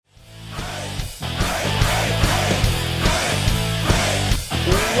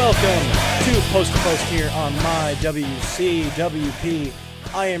Welcome to Post to Post here on my WCWP.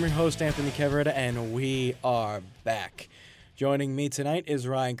 I am your host, Anthony Cavaretta, and we are back. Joining me tonight is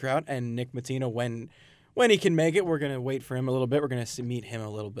Ryan Kraut and Nick Matino. When he can make it, we're going to wait for him a little bit. We're going to meet him a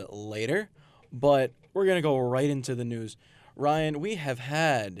little bit later, but we're going to go right into the news. Ryan, we have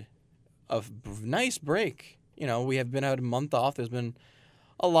had a nice break. You know, we have been out a month off. There's been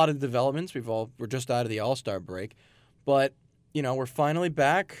a lot of developments. We're just out of the All-Star break, but you know, we're finally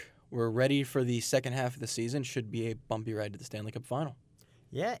back. We're ready for the second half of the season. Should be a bumpy ride to the Stanley Cup Final.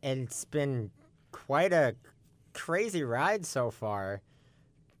 Yeah, and it's been quite a crazy ride so far.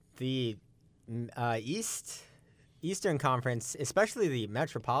 The Eastern Conference, especially the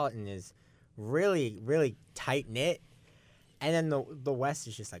Metropolitan, is really, really tight-knit. And then the West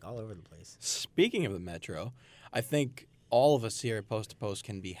is just like all over the place. Speaking of the Metro, I think all of us here at Post to Post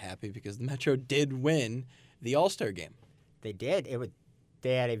can be happy because the Metro did win the All-Star game. They did.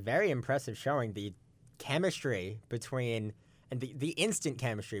 They had a very impressive showing. The chemistry between, and the instant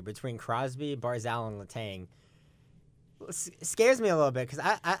chemistry between Crosby, Barzal, and Letang scares me a little bit because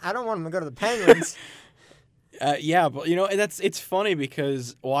I don't want them to go to the Penguins. Yeah, but you know it's funny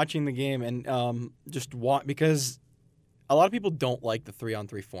because watching the game and because a lot of people don't like the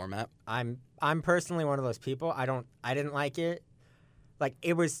 3-on-3 format. I'm personally one of those people. I didn't like it. Like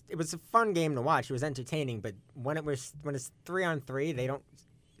it was a fun game to watch. It was entertaining, but when it's 3-on-3, they don't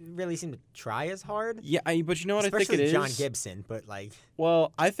really seem to try as hard. Yeah, but you know what Especially I think it is? John Gibson, but like.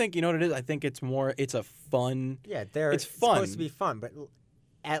 Well, I think you know what it is. I think it's a fun. Yeah, it's fun. Supposed to be fun, but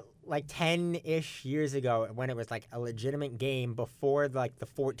at like 10-ish years ago, when it was like a legitimate game before like the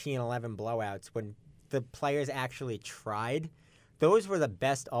 14-11 blowouts, when the players actually tried, those were the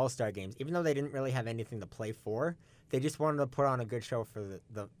best All-Star games. Even though they didn't really have anything to play for. They just wanted to put on a good show for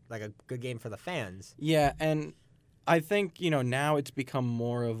the a good game for the fans. Yeah, and I think now it's become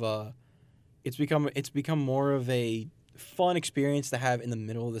more of a fun experience to have in the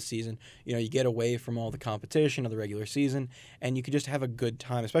middle of the season. You know, you get away from all the competition of the regular season, and you can just have a good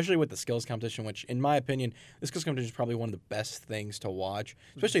time, especially with the skills competition. Which, in my opinion, the skills competition is probably one of the best things to watch,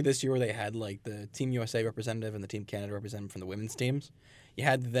 especially this year where they had like the Team USA representative and the Team Canada representative from the women's teams. You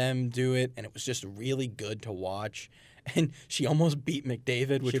had them do it, and it was just really good to watch. And she almost beat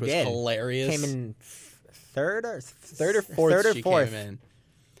McDavid, which was hilarious. Came in third or fourth. She came in,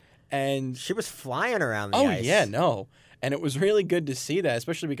 and she was flying around the ice. Oh yeah, no, and it was really good to see that,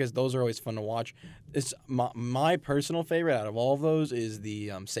 especially because those are always fun to watch. It's my personal favorite out of all of those is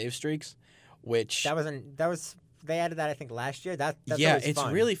the save streaks, which they added that I think last year. That's it's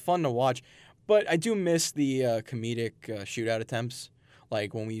fun. Really fun to watch, but I do miss the comedic shootout attempts.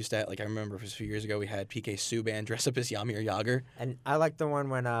 Like when we used to have, I remember a few years ago we had PK Subban dress up as Jaromir Jagr. And I like the one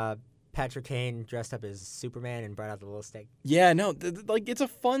when Patrick Kane dressed up as Superman and brought out the little stick. Yeah, no, it's a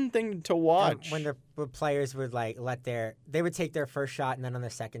fun thing to watch. And when the players would they would take their first shot and then on their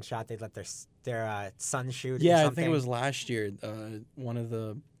second shot they'd let their son shoot. Yeah, I think it was last year. One of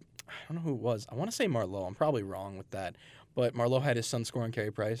the, I don't know who it was. I want to say Marleau. I'm probably wrong with that. But Marleau had his son score on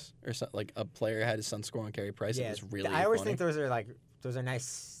Carey Price, or a player had his son score on Carey Price. Yeah, it was really I always funny. think those are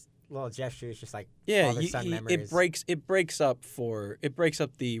nice little gestures, just like father-son memories. It breaks up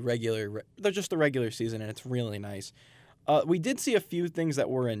the regular season, and it's really nice. We did see a few things that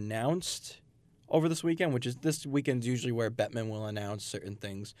were announced over this weekend, which is this weekend's usually where Bettman will announce certain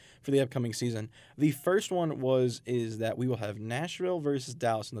things for the upcoming season. The first one is that we will have Nashville versus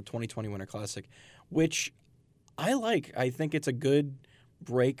Dallas in the 2020 Winter Classic, which I like. I think it's a good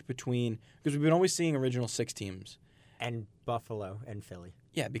break between, because we've been always seeing original 6 teams. And Buffalo and Philly.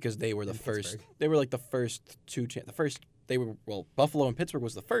 Yeah, because they were the first. Pittsburgh. They were like the first two. Buffalo and Pittsburgh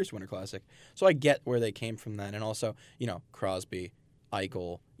was the first Winter Classic. So I get where they came from that, and also Crosby,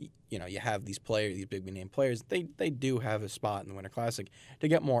 Eichel. You have these players, these big name players. They do have a spot in the Winter Classic to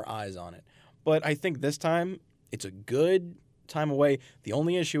get more eyes on it. But I think this time it's a good time away. The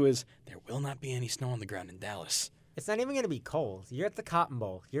only issue is there will not be any snow on the ground in Dallas. It's not even going to be cold. You're at the Cotton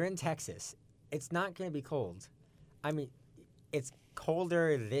Bowl. You're in Texas. It's not going to be cold. I mean, it's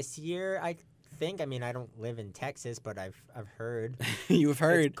colder this year, I think. I mean, I don't live in Texas, but I've heard. You've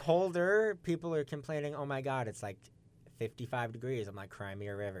heard. It's colder. People are complaining, oh, my God, it's like 55 degrees. I'm like, cry me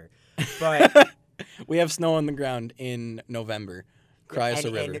a river. But we have snow on the ground in November. Cry us a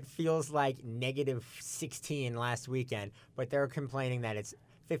river. And it feels like negative 16 last weekend, but they're complaining that it's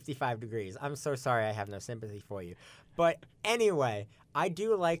 55 degrees. I'm so sorry I have no sympathy for you. But anyway, I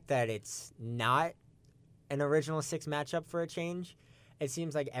do like that it's not an original 6 matchup for a change. It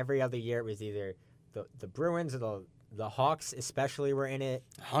seems like every other year it was either the Bruins or the Hawks especially were in it.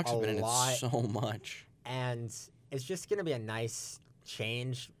 The Hawks have been in it so much. And it's just going to be a nice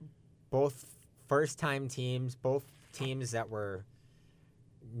change. Both first-time teams, both teams that were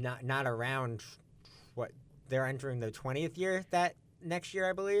not around. What they're entering the 20th year that next year,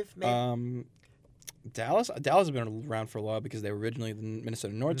 I believe. Maybe. Dallas has been around for a while because they were originally the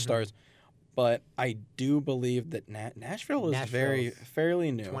Minnesota North Stars, but I do believe that Nashville is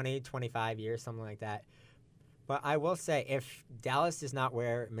fairly new. 20, 25 years, something like that. But I will say, if Dallas does not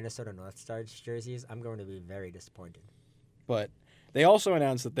wear Minnesota North Stars jerseys, I'm going to be very disappointed. But they also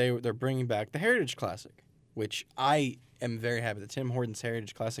announced that they're bringing back the Heritage Classic, which I am very happy. The Tim Hortons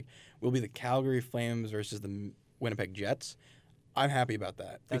Heritage Classic will be the Calgary Flames versus the Winnipeg Jets. I'm happy about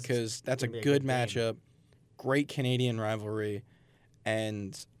that because that's a good matchup, great Canadian rivalry,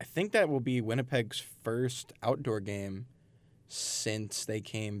 and I think that will be Winnipeg's first outdoor game since they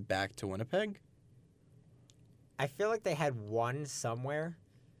came back to Winnipeg. I feel like they had one somewhere.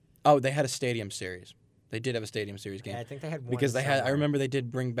 Oh, they had a Stadium Series. They did have a Stadium Series game. Yeah, I think they had one because they somewhere. I remember they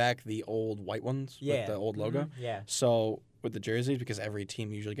did bring back the old white ones with the old logo. Yeah. So with the jerseys, because every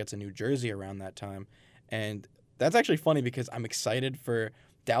team usually gets a new jersey around that time, and that's actually funny because I'm excited for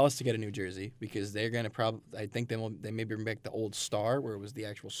Dallas to get a new jersey because they're gonna I think they may bring back the old star where it was the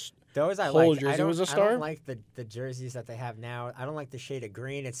actual. Those I whole like. jersey was a star. I don't like the jerseys that they have now. I don't like the shade of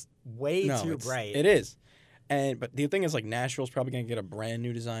green. It's way too bright. It is. But the thing is, like, Nashville's probably going to get a brand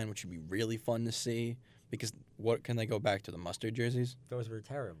new design, which would be really fun to see because what can they go back to, the mustard jerseys? Those were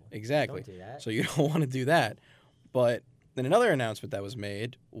terrible. Exactly. Don't do that. So you don't want to do that. But then another announcement that was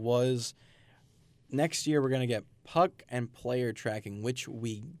made was next year we're going to get puck and player tracking, which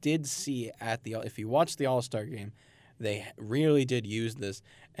we did see if you watched the All-Star game, they really did use this.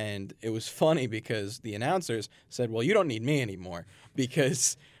 And it was funny because the announcers said, well, you don't need me anymore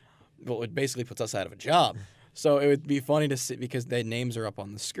because, well, it basically puts us out of a job. So it would be funny to see because their names are up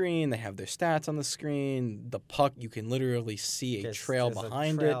on the screen. They have their stats on the screen. The puck, you can literally see a trail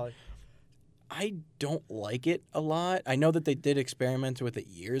behind it. I don't like it a lot. I know that they did experiment with it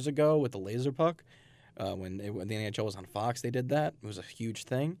years ago with the laser puck. When the NHL was on Fox, they did that. It was a huge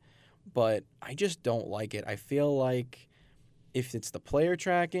thing. But I just don't like it. I feel like if it's the player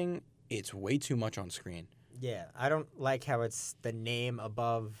tracking, it's way too much on screen. Yeah, I don't like how it's the name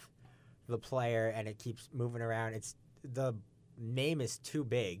above the player and it keeps moving around. The name is too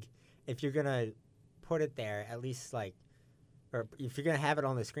big. If you're gonna put it there, at least or if you're gonna have it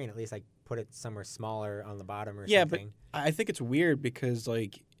on the screen, at least put it somewhere smaller on the bottom or something. But I think it's weird because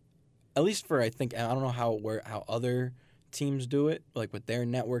at least I don't know how other teams do it, like with their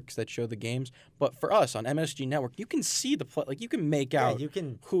networks that show the games. But for us on MSG Network, you can see the play. You can make out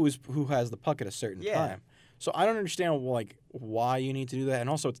who has the puck at a certain time. So I don't understand why you need to do that, and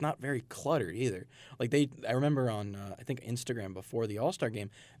also it's not very cluttered either. I remember on I think Instagram before the All-Star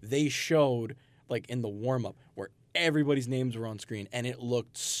game, they showed in the warm-up where everybody's names were on screen, and it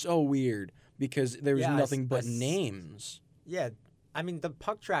looked so weird because there was nothing but names. Yeah, I mean the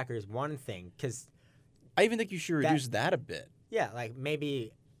puck tracker is one thing because I even think you should reduce that a bit. Yeah,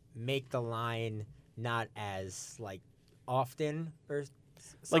 maybe make the line not as often or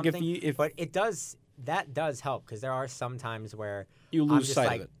something. But it does. That does help because there are some times where you lose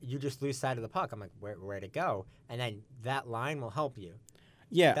sight of it. You just lose sight of the puck. I'm like, where to go? And then that line will help you.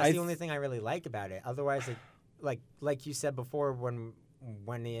 Yeah, that's the only thing I really like about it. Otherwise, like you said before,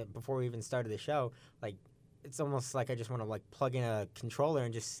 before we even started the show, it's almost like I just want to plug in a controller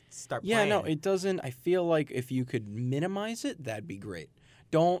and just start playing. Yeah, no, it doesn't. I feel like if you could minimize it, that'd be great.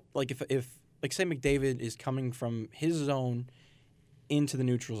 Don't if say McDavid is coming from his zone into the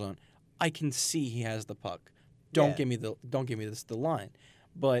neutral zone. I can see he has the puck. Don't give me the line.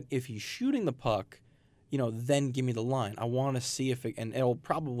 But if he's shooting the puck, then give me the line. I want to see and it'll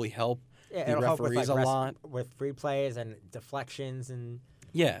probably help the referees a lot with free plays and deflections and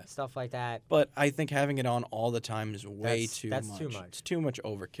stuff like that. But I think having it on all the time is way too much. That's too much. It's too much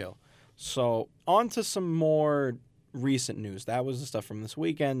overkill. So on to some more recent news. That was the stuff from this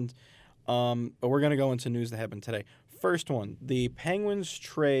weekend. But we're gonna go into news that happened today. First one: the Penguins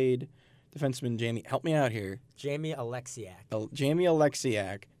trade defenseman Jamie. Help me out here. Jamie Alexiak. Jamie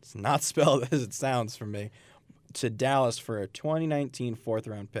Alexiak. It's not spelled as it sounds for me. To Dallas for a 2019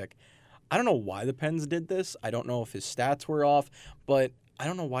 fourth-round pick. I don't know why the Pens did this. I don't know if his stats were off, but I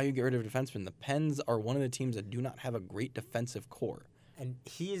don't know why you get rid of a defenseman. The Pens are one of the teams that do not have a great defensive core. And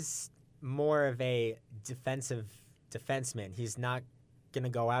he's more of a defensive defenseman. He's not going to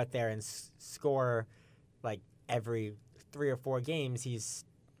go out there and score every 3 or 4 games. He's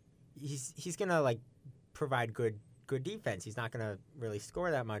going to provide good defense. He's not going to really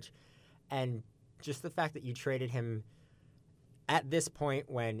score that much. And just the fact that you traded him at this point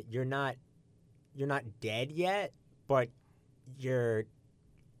when you're not dead yet, but you're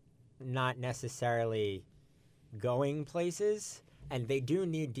not necessarily going places, and they do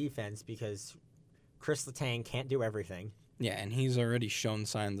need defense because Chris Letang can't do everything. Yeah, and he's already shown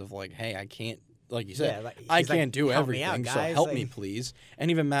signs of like, hey, I can't, like you said, Yeah, I he's like, can't do "Help me everything, out, so guys." help Like- me, please.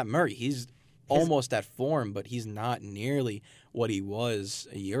 And even Matt Murray, he's almost at form, but he's not nearly what he was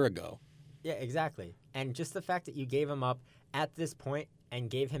a year ago. Yeah, exactly. And just the fact that you gave him up at this point and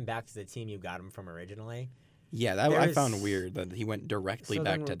gave him back to the team you got him from originally. Yeah, that I There's- found weird that he went directly So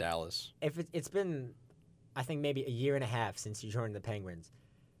back then- to Dallas. If it's been, I think, maybe a year and a half since you joined the Penguins,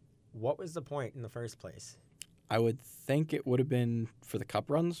 what was the point in the first place? I would think it would have been for the cup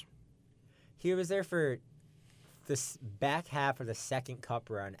runs. He was there for this back half of the second cup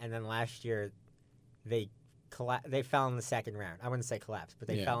run, and then last year they fell in the second round. I wouldn't say collapsed, but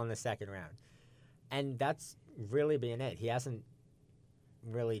they Yeah. fell in the second round. And that's really been it. He hasn't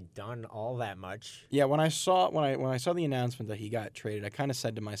really done all that much. Yeah, when I saw the announcement that he got traded, I kind of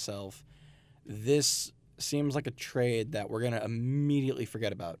said to myself, this seems like a trade that we're gonna immediately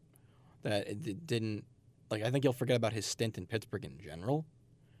forget about. That it didn't, like, I think you'll forget about his stint in Pittsburgh in general,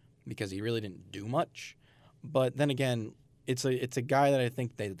 because he really didn't do much. But then again, it's a guy that I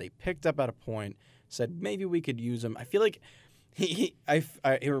think they picked up at a point, said maybe we could use him. I feel like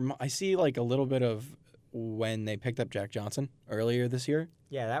I see like a little bit of when they picked up Jack Johnson earlier this year.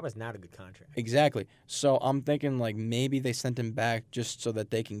 Yeah, that was not a good contract. Exactly. So I'm thinking like maybe they sent him back just so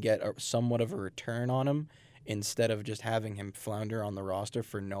that they can get somewhat of a return on him instead of just having him flounder on the roster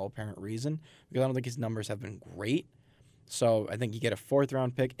for no apparent reason, because I don't think his numbers have been great. So I think you get a 4th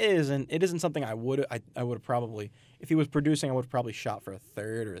round pick. It isn't something I would have probably, if he was producing, I would have probably shot for a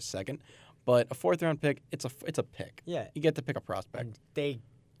 3rd or a 2nd. But a 4th round pick, it's a pick. Yeah. You get to pick a prospect. And they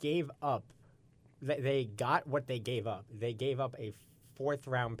gave up. They got what they gave up. They gave up a 4th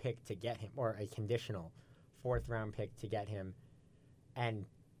round pick to get him, or a conditional 4th round pick to get him, and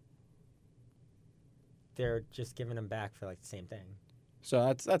they're just giving him back for like the same thing. So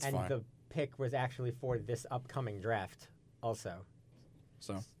that's And fine. the pick was actually for this upcoming draft also.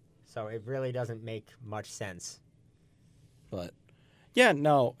 So it really doesn't make much sense. But yeah,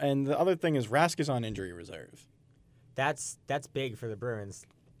 no. And the other thing is Rask is on injury reserve. That's big for the Bruins.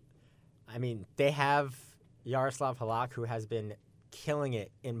 I mean, they have Yaroslav Halak, who has been killing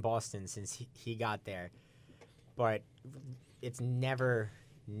it in Boston since he got there. But it's never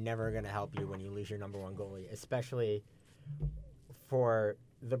going to help you when you lose your number one goalie, especially for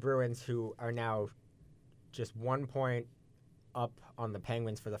the Bruins, who are now just 1 point up on the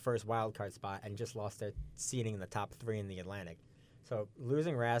Penguins for the first wild card spot and just lost their seeding in the top 3 in the Atlantic. So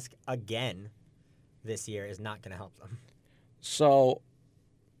losing Rask again this year is not going to help them. So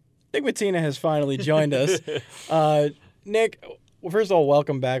Nick Mattina has finally joined us. Nick, well, first of all,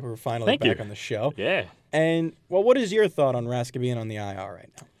 welcome back. We're finally Thank back you. on the show. Yeah. And well, what is your thought on Rask being on the IR right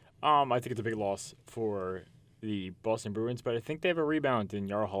now? I think it's a big loss for the Boston Bruins, but I think they have a rebound in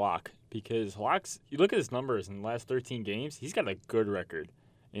Jaro Halak, because Halak's, you look at his numbers in the last 13 games, he's got a good record,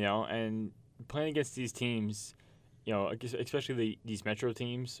 and playing against these teams, especially these Metro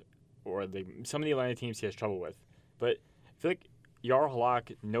teams or some of the Atlanta teams he has trouble with. But I feel like Jaro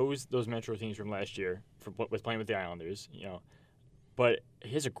Halak knows those Metro teams from last year with playing with the Islanders, but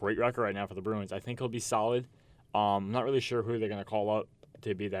he has a great record right now for the Bruins. I think he'll be solid. I'm not really sure who they're going to call up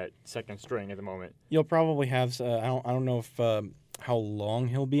to be that second string at the moment. You'll probably have. I don't know if how long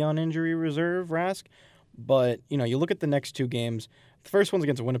he'll be on injury reserve, Rask. But you look at the next 2 games. The first one's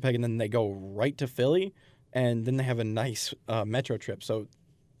against Winnipeg, and then they go right to Philly, and then they have a nice Metro trip. So,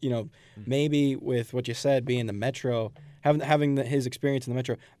 maybe with what you said, being the Metro, having his experience in the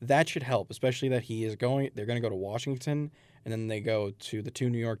Metro, that should help. Especially that they're going to go to Washington, and then they go to the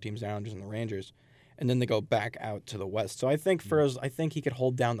 2 New York teams, the Islanders and the Rangers, and then they go back out to the West. So I think I think he could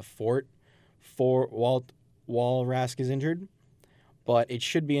hold down the fort for while Rask is injured, but it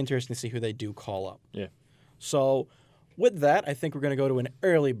should be interesting to see who they do call up. Yeah. So with that, I think we're going to go to an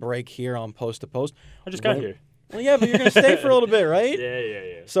early break here on Post to Post. I just got here. Well, yeah, but you're going to stay for a little bit, right?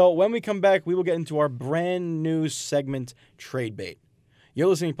 Yeah. So when we come back, we will get into our brand new segment, Trade Bait. You're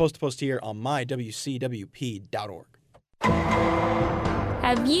listening to Post to Post here on mywcwp.org.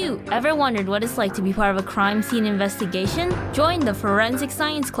 Have you ever wondered what it's like to be part of a crime scene investigation? Join the Forensic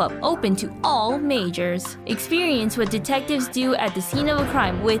Science Club, open to all majors. Experience what detectives do at the scene of a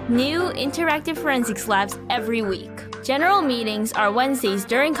crime with new interactive forensics labs every week. General meetings are Wednesdays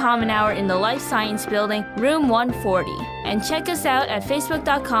during Common Hour in the Life Science Building, room 140. And check us out at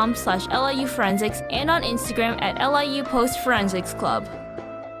facebook.com/LIU Forensics and on Instagram at LIU Post Forensics Club.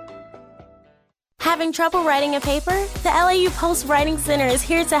 Having trouble writing a paper? The LAU Post Writing Center is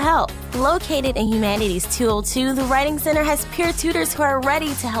here to help. Located in Humanities 202, the Writing Center has peer tutors who are ready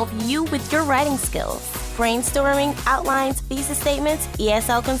to help you with your writing skills. Brainstorming, outlines, thesis statements,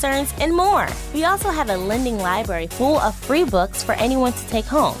 ESL concerns, and more. We also have a lending library full of free books for anyone to take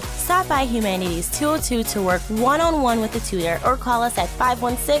home. Stop by Humanities 202 to work one-on-one with a tutor or call us at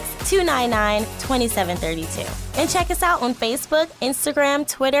 516-299-2732. And check us out on Facebook, Instagram,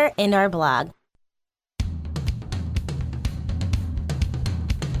 Twitter, and our blog.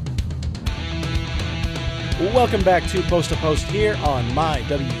 Welcome back to Post to Post here on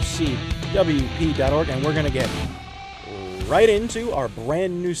mywcwp.org, and we're going to get right into our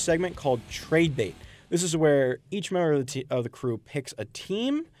brand new segment called Trade Bait. This is where each member of the crew picks a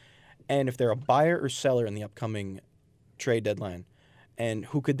team, and if they're a buyer or seller in the upcoming trade deadline, and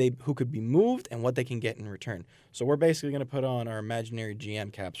who could be moved and what they can get in return. So we're basically going to put on our imaginary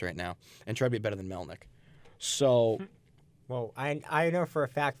GM caps right now and try to be better than Melnick. So... Well, I know for a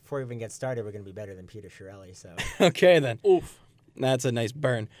fact before we even get started, we're going to be better than Peter Chiarelli. So okay, then. Oof. That's a nice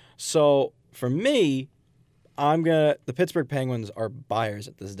burn. So for me, the Pittsburgh Penguins are buyers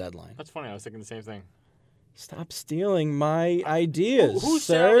at this deadline. That's funny. I was thinking the same thing. Stop stealing my ideas, Who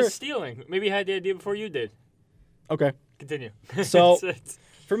said I was stealing? Maybe you had the idea before you did. Okay. Continue. So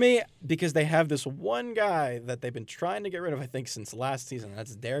for me, because they have this one guy that they've been trying to get rid of, I think, since last season,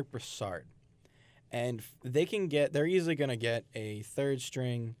 that's Derek Brassard. And they're easily going to get a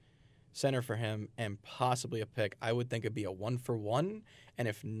third-string center for him and possibly a pick. I would think it'd be a 1-for-1, and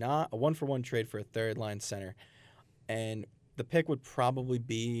if not, a 1-for-1 trade for a third-line center. And the pick would probably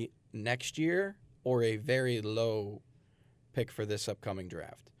be next year or a very low pick for this upcoming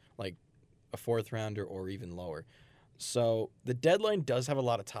draft, like a fourth-rounder or even lower. So the deadline does have a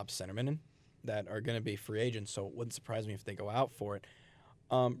lot of top centermen that are going to be free agents, so it wouldn't surprise me if they go out for it.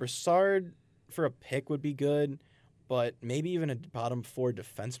 Brassard... for a pick would be good, but maybe even a bottom 4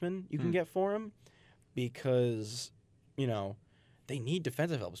 defenseman you can get for him because, they need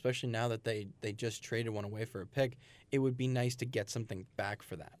defensive help, especially now that they just traded one away for a pick. It would be nice to get something back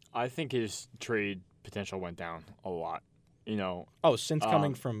for that. I think his trade potential went down a lot. Oh, since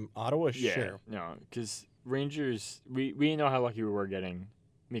coming from Ottawa? Yeah, sure. No, because Rangers, we know how lucky we were getting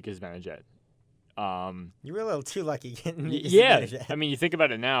Mika Zibanejad. You were a little too lucky getting me. Yeah, I mean, you think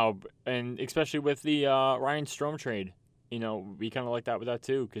about it now, and especially with the Ryan Strome trade, we kind of like that with that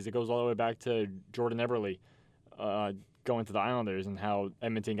too, because it goes all the way back to Jordan Eberle going to the Islanders and how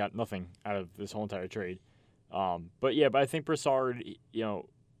Edmonton got nothing out of this whole entire trade. But I think Brassard,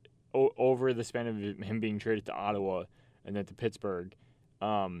 over the span of him being traded to Ottawa and then to Pittsburgh,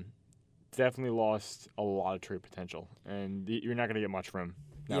 definitely lost a lot of trade potential, and you're not going to get much from him.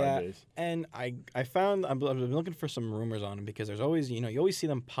 Nowadays. Yeah, and I found I've been looking for some rumors on him because there's always you always see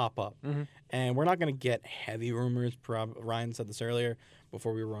them pop up, and we're not going to get heavy rumors. Ryan said this earlier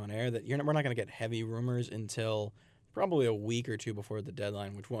before we were on air that we're not going to get heavy rumors until probably a week or two before the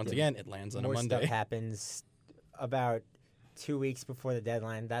deadline, which once again it lands on a Monday. More stuff happens about 2 weeks before the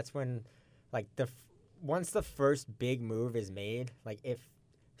deadline. That's when, once the first big move is made,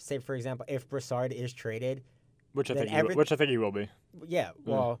 say for example, if Brassard is traded. Which I think he will be. Yeah,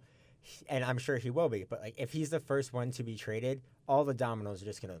 well, and I'm sure he will be. But if he's the first one to be traded, all the dominoes are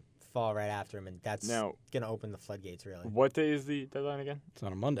just gonna fall right after him, and that's gonna open the floodgates. Really. What day is the deadline again? It's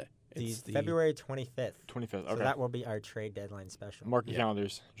on a Monday. It's February 25th. 25th. Okay. So that will be our trade deadline special. Mark your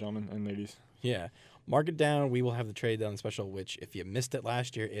calendars, gentlemen and ladies. Yeah. Mark it down. We will have the trade deadline special, which, if you missed it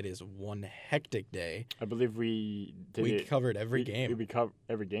last year, it is one hectic day. I believe we covered every game. We covered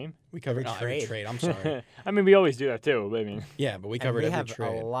every game? We covered every trade. I'm sorry. I mean, we always do that, too. Yeah, but we covered every trade.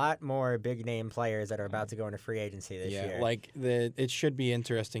 We have a lot more big-name players that are about to go into free agency this year. It should be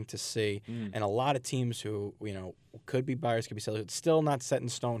interesting to see. And a lot of teams who, could be buyers, could be sellers. It's still not set in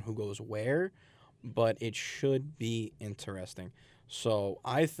stone who goes where, but it should be interesting. So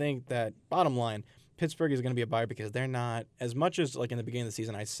I think that, bottom line, Pittsburgh is going to be a buyer because they're not, as much as in the beginning of the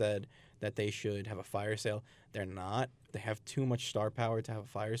season I said that they should have a fire sale, they're not. They have too much star power to have a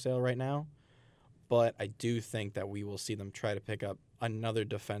fire sale right now. But I do think that we will see them try to pick up another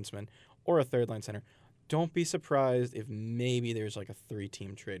defenseman or a third-line center. Don't be surprised if maybe there's a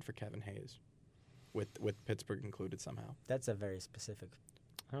 3-team trade for Kevin Hayes with Pittsburgh included somehow. That's a very specific.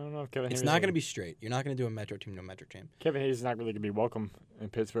 I don't know if Kevin Hayes. It's not going to be straight. You're not going to do a Metro team to a Metro team. Kevin Hayes is not really going to be welcome in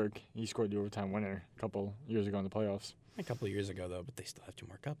Pittsburgh. He scored the overtime winner a couple years ago in the playoffs. A couple of years ago, though, but they still have 2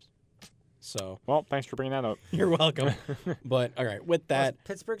 more cups. So. Well, thanks for bringing that up. You're welcome. But, all right, with that. Well,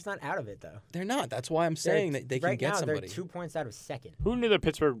 Pittsburgh's not out of it, though. They're not. That's why I'm saying that they can get somebody. Right now, they're 2 points out of second. Who knew that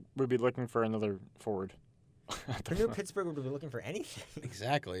Pittsburgh would be looking for another forward? Who knew Pittsburgh would be looking for anything?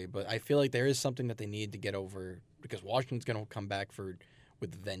 Exactly, but I feel like there is something that they need to get over because Washington's going to come back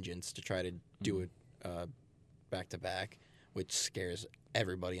with vengeance to try to do it back to back, which scares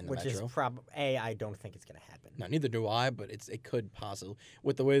everybody in the Which Metro. is I don't think it's going to happen. No, neither do I, but it could possibly.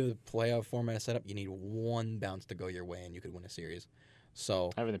 With the way the playoff format is set up, you need one bounce to go your way, and you could win a series.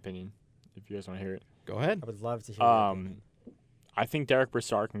 So I have an opinion, if you guys want to hear it. go ahead. I would love to hear that. I think Derek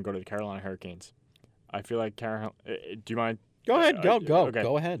Brassard can go to the Carolina Hurricanes. I feel like Carolina. Do you mind? Go ahead. Go. Okay.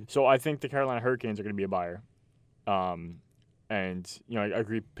 Go ahead. So I think the Carolina Hurricanes are going to be a buyer. And, I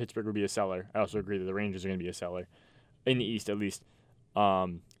agree Pittsburgh would be a seller. I also agree that the Rangers are going to be a seller. In the East, at least. I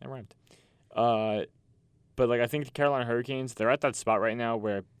rhymed. But, I think the Carolina Hurricanes, they're at that spot right now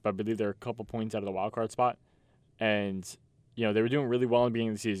where I believe they're a couple points out of the wild card spot. And, they were doing really well in the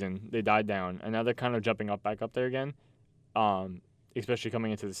beginning of the season. They died down. And now they're kind of jumping back up there again, especially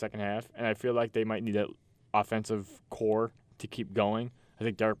coming into the second half. And I feel like they might need an offensive core to keep going. I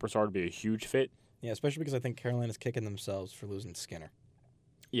think Derek Brassard would be a huge fit. Yeah, especially because I think Carolina's kicking themselves for losing Skinner.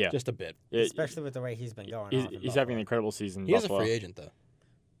 Yeah. Just a bit. Especially with the way he's been going. He's having an incredible season. He is a Buffalo. free agent, though.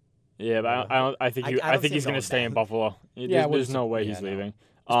 Yeah, but I think he's going to stay in Buffalo. There's no way he's leaving.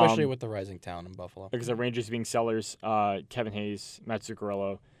 Especially with the rising town in Buffalo. Because the Rangers being sellers, Kevin Hayes, Matt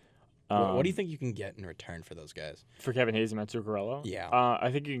Zuccarello. What do you think you can get in return for those guys? For Kevin Hayes and Matt Zuccarello? Yeah. I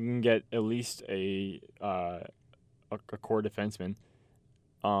think you can get at least a core defenseman.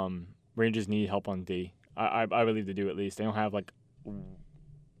 Rangers need help on D. I believe they do at least. They don't have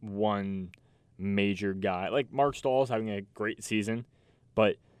one major guy. Mark Stahl's having a great season,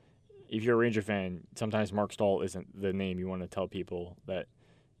 but if you're a Ranger fan, sometimes Mark Stahl isn't the name you want to tell people that,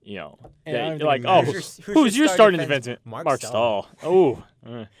 who's your starting defenseman? Mark Stahl. Oh,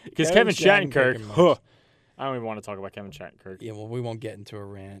 because Kevin Shattenkirk. I don't even want to talk about Kevin Shattenkirk. Yeah, well, we won't get into a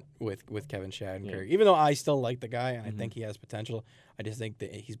rant with Kevin Shattenkirk. Yeah. Even though I still like the guy and I think he has potential, I just think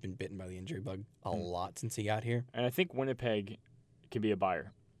that he's been bitten by the injury bug a lot since he got here. And I think Winnipeg can be a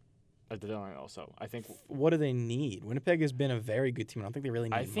buyer at the deadline also. I think. What do they need? Winnipeg has been a very good team. I don't think they really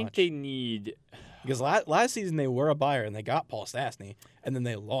need much. I think they need. Because last season they were a buyer and they got Paul Stastny, and then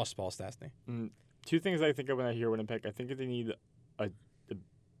they lost Paul Stastny. Two things I think of when I hear Winnipeg. I think that they need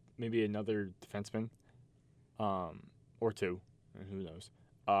maybe another defenseman. Or two, and who knows.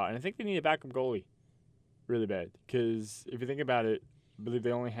 And I think they need a backup goalie really bad. Because if you think about it, I believe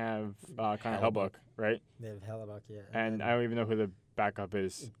they only have Connor Hellebuyck, right? They have Hellebuyck, yeah. And I don't even know who the backup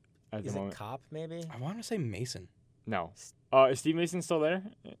is at the moment. Is it Kopp, maybe? I want to say Mason. No. Is Steve Mason still there?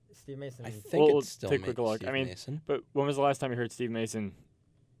 Steve Mason. I think it's still take a quick look. Steve Mason. But when was the last time you heard Steve Mason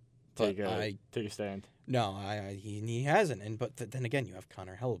take a stand? No, he hasn't. But then again, you have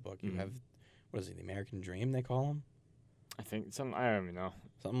Connor Hellebuyck. You have... What is he, the American Dream, they call him? I think I don't even know.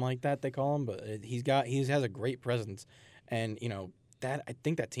 Something like that they call him, but he has a great presence. And, that I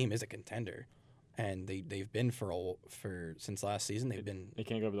think that team is a contender. And they've been for since last season, they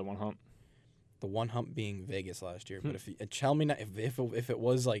can't go over the one hump. The one hump being Vegas last year. But tell me if it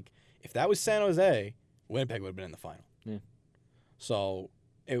was if that was San Jose, Winnipeg would have been in the final. Yeah. So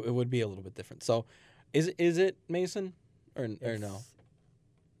it would be a little bit different. So is it Mason or no?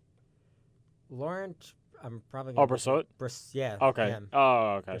 Laurent, I'm probably. Brassard? Yeah. Okay.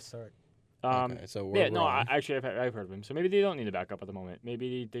 Oh, okay. Brassard. Okay, so we're I've heard of him. So maybe they don't need a backup at the moment.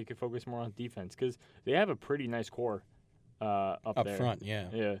 Maybe they could focus more on defense because they have a pretty nice core up there. Front. Yeah.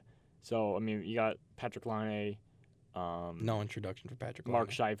 Yeah. So you got Patrick Laine. No introduction for Patrick Laine. Mark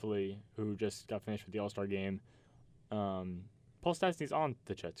Scheifele, who just got finished with the All-Star game. Paul Stastny's on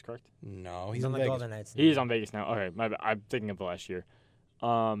the Jets, correct? No, he's on the Vegas. Golden Knights. He's on Vegas now. Okay, I'm thinking of the last year.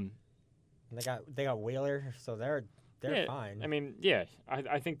 They got Wheeler, so they're fine.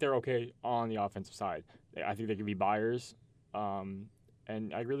 I think they're okay on the offensive side. I think they could be buyers, and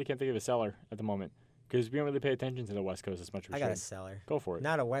I really can't think of a seller at the moment because we don't really pay attention to the West Coast as much as we should. I got a seller. Go for it.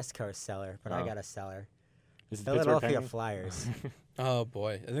 Not a West Coast seller, but I got a seller. Is it Philadelphia Flyers. Oh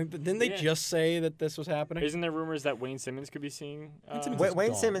boy! Didn't they just say that this was happening? Isn't there rumors that Wayne Simmons could be seeing?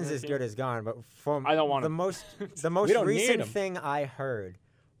 Wayne Simmons is good as gone, but I don't want the most recent thing I heard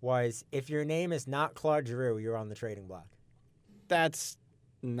was if your name is not Claude Giroux, you're on the trading block. That's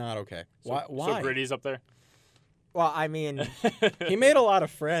not okay. Why? So Gritty's up there? Well, I mean... he made a lot of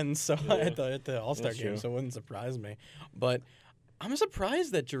friends at the All-Star game, so it wouldn't surprise me. But I'm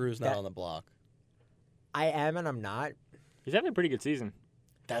surprised that Giroux's not on the block. I am and I'm not. He's having a pretty good season.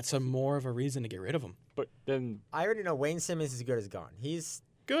 That's more of a reason to get rid of him. But then... I already know Wayne Simmons is good as gone. He's...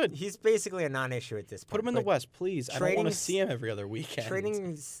 Good. He's basically a non-issue at this point. Put him in the West, please. I don't want to see him every other weekend.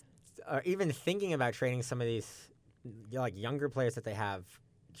 Even thinking about trading some of these younger players that they have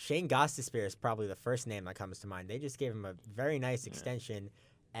Shane Gostisbehere is probably the first name that comes to mind. They just gave him a very nice extension,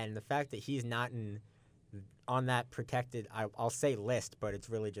 and the fact that he's not on that protected, I'll say list, but it's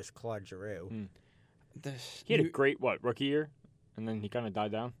really just Claude Giroux. He had a great rookie year, and then he kind of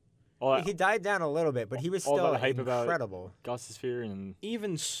died down. He died down a little bit, but he was all still that hype about incredible. Gostisbehere and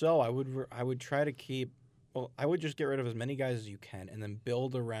Even so, I would try to keep. Well, I would just get rid of as many guys as you can, and then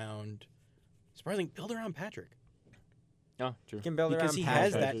build around. Surprisingly, build around Patrick. oh, true. You can build Because around he Patrick.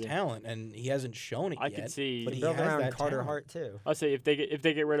 has that talent, and he hasn't shown it I yet. could see. but he build has around that Carter talent. Hart too. I'll say if they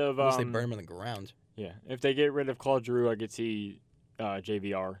get rid of Unless they burn him in the ground. yeah, if they get rid of Claude Giroux, I could see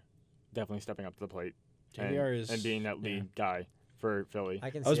JVR definitely stepping up to the plate. JVR and being that lead guy for Philly. I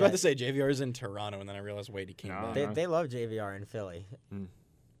can. I was see about that. to say JVR is in Toronto, and then I realized wait, he came No. back. They love JVR in Philly.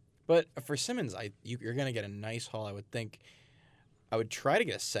 But for Simmons, you're gonna get a nice haul. I would think. I would try to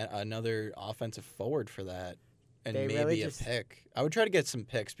get another offensive forward for that, and They maybe really a just- pick. I would try to get some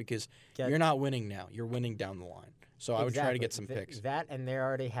picks because you're not winning now. You're winning down the line. So I would try to get some picks. That and they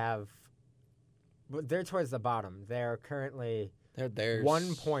already have. But they're towards the bottom. They're currently There's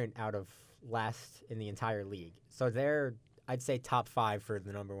 1 point out of last in the entire league. So they're, I'd say, top 5 for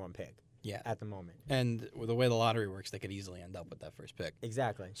the number 1 pick Yeah, at the moment. and with the way the lottery works, they could easily end up with that first pick.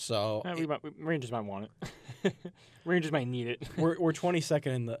 Exactly. So Rangers might want it. Rangers might need it. we're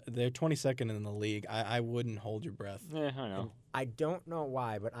 22nd they're 22nd in the league. I wouldn't hold your breath. Yeah, I know. I don't know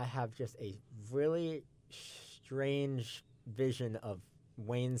why, but I have just a really strange vision of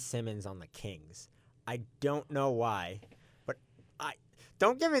Wayne Simmons on the Kings. I don't know why, but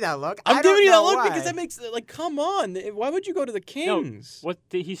don't give me that look. I'm I don't giving you that know look why. because that makes come on. Why would you go to the Kings?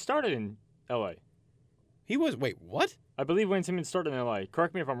 He started in L.A. He was what? I believe Wayne Simmons started in L.A.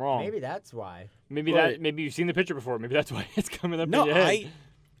 Correct me if I'm wrong. Maybe that's why. Maybe But- maybe you've seen the picture before. Maybe that's why it's coming up. No, in your head.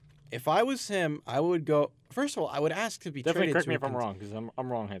 if I was him, I would go. First of all, I would ask to be Definitely traded correct to me a if I'm wrong because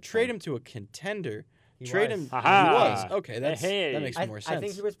I'm wrong. Head Trade him to a contender. He Trade was. him. Aha. He was okay. That Hey. makes more sense. I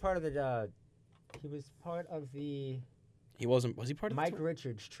think he was part of the. He was part of the He wasn't. Was he part of Mike the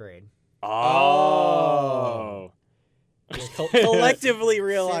Richards trade. Oh. collectively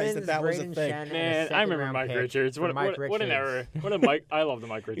realized Simmons, that was a Braden thing? Shannon, and a Man, I remember second-round Mike pick Richards. for What Mike an era. Richards. What a Mike. I love the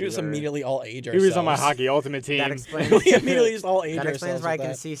Mike Richards. He was era. immediately all age He was on my ourselves. hockey ultimate team. That explains. we immediately just all age That explains ourselves why I with can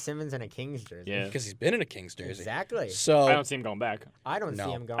that. see Simmons in a Kings jersey. Yeah. Because he's been in a Kings jersey. Exactly. So I don't see him going back. I don't No.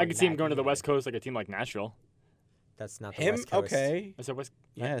 see him going. I could see him back going to the either. West Coast, like a team like Nashville. That's not the him West Coast. okay. I said West.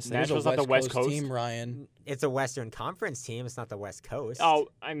 Yes, there's a Nashville's not the West Coast. team, Ryan. It's a Western Conference team. It's not the West Coast. Oh,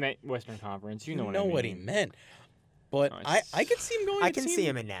 I meant Western Conference. You know what I mean. what he meant. But Nice. I could see him going. I to can team- see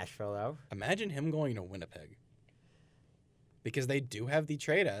him in Nashville though. Imagine him going to Winnipeg. Because they do have the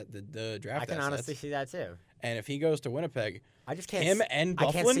trade at the draft I can assets. honestly see that too. And if he goes to Winnipeg, I just can't. him s- and I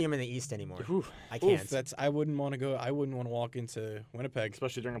Bufflin, can't see him in the East anymore. Oof. I can't. oof, that's I wouldn't want to go. I wouldn't want to walk into Winnipeg.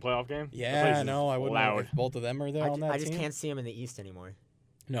 Especially during a playoff game. The place Yeah, is no, I wouldn't. Loud. If both of them are there on that I just team. can't see him in the East anymore.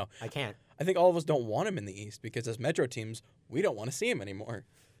 No, I can't. I think all of us don't want him in the East because as Metro teams, we don't want to see him anymore.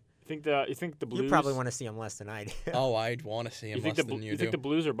 You think the Blues? You probably want to see him less than I do. Oh, I'd want to see him You think less the than you you do. think the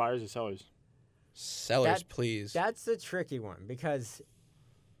Blues are buyers or sellers? Sellers, That- please. That's a tricky one because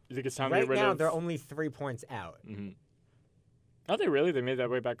You think it's time to right get rid now of? they're only 3 points out. Mm-hmm. Are they really? They made that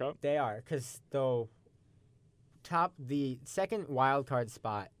way back up. They are because the second wild card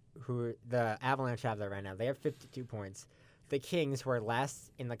spot, who the Avalanche have there right now, they have 52 points. The Kings, who are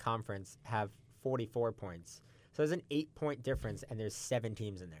last in the conference, have 44 points. So there's an 8-point difference, and there's 7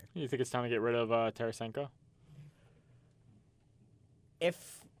 teams in there. You think it's time to get rid of Tarasenko?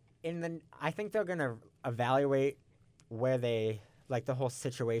 I think they're gonna evaluate where they like the whole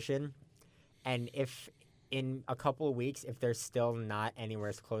situation, and if in a couple of weeks, if they're still not anywhere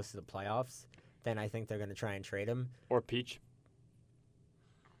as close to the playoffs, then I think they're gonna try and trade him. Or Peach?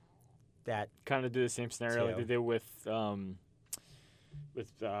 That Kind of do the same scenario like Too. they did with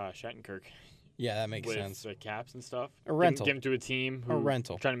Shattenkirk. yeah, that makes with sense. the caps and stuff. A rental. Give him to a team who A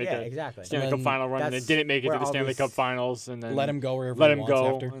rental. trying to make yeah, a exactly. Stanley And Cup then final run and then that's didn't make it to where the all Stanley this- Cup finals and then Let him go wherever let he him wants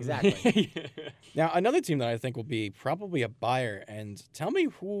go. after. Exactly. Now, another team that I think will be probably a buyer, and tell me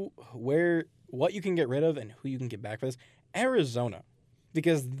what you can get rid of and who you can get back for this, Arizona.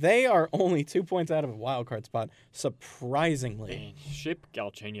 Because they are only 2 points out of a wild card spot, surprisingly. Man, ship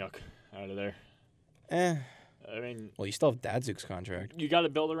Galchenyuk out of there. I mean, Well, you still have Dadzuk's contract. you got to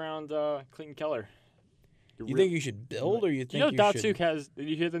build around Clayton Keller. You think you should build, or you think you know should? Datsuk has? Did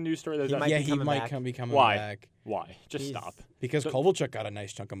you hear the news story that He Datsuk- might Yeah, be he coming might back. be coming Why? back Why? Just He's- stop. because So- Kovalchuk got a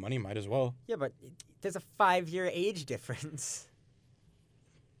nice chunk of money. Might as well. Yeah, but there's a 5-year age difference.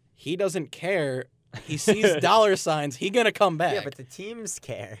 He doesn't care. He sees dollar signs. He gonna come back. Yeah, but the teams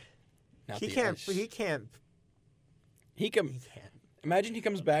care. Not He the can't. Ice. He can't. He can. He can't. Imagine he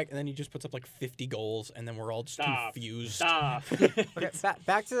comes back and then he just puts up like 50 goals, and then we're all just confused. Stop. Okay,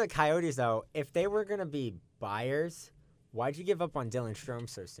 back to the Coyotes though. If they were gonna be buyers, why'd you give up on Dylan Strome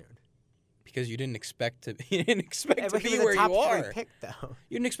so soon? Because you didn't expect to. You didn't expect to But he be was where a top you are. 3 pick though.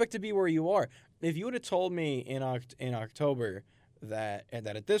 You didn't expect to be where you are. If you would have told me in October that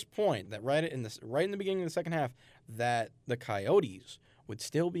at this point, that right in the beginning of the second half, that the Coyotes would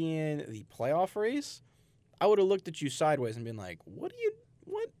still be in the playoff race, I would have looked at you sideways and been like,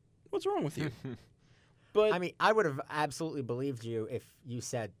 what's wrong with you? But I mean, I would have absolutely believed you if you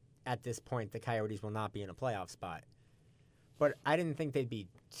said at this point the Coyotes will not be in a playoff spot. But I didn't think they'd be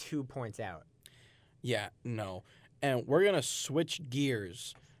 2 points out. yeah, no. And we're going to switch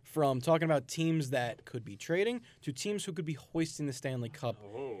gears from talking about teams that could be trading to teams who could be hoisting the Stanley Cup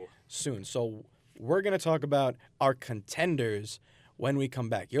soon. So we're going to talk about our contenders when we come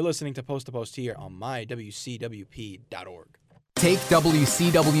back. You're listening to Post to Post here on mywcwp.org. Take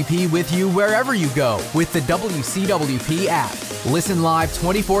WCWP with you wherever you go with the WCWP app. Listen live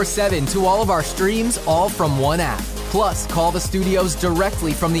 24/7 to all of our streams, all from one app. Plus, call the studios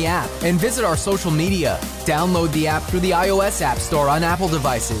directly from the app and visit our social media. Download the app through the iOS App Store on Apple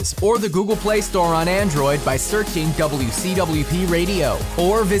devices or the Google Play Store on Android by searching WCWP Radio,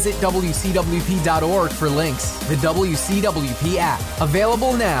 or visit WCWP.org for links. The WCWP app,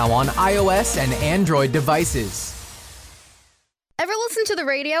 available now on iOS and Android devices. Ever listen to the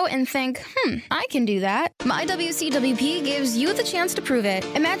radio and think, I can do that? My WCWP gives you the chance to prove it.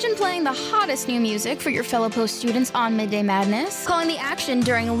 Imagine playing the hottest new music for your fellow Post students on Midday Madness, calling the action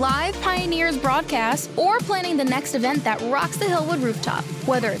during live Pioneers broadcasts, or planning the next event that rocks the Hillwood rooftop.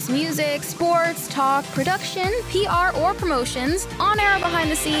 Whether it's music, sports, talk, production, PR, or promotions, on air or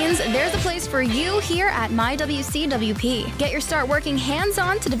behind the scenes, there's a place for you here at My WCWP. Get your start working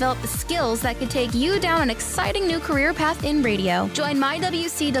hands-on to develop the skills that could take you down an exciting new career path in radio. Join My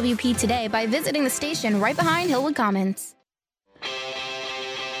WCWP today by visiting the station right behind Hillwood Commons.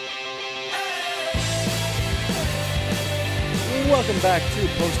 Welcome back to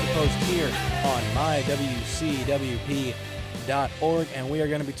Post here on mywcwp.org, and we are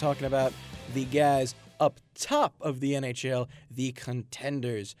going to be talking about the guys up top of the NHL, the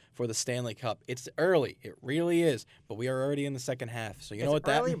contenders for the Stanley Cup. It's early, it really is, but we are already in the second half. So you know what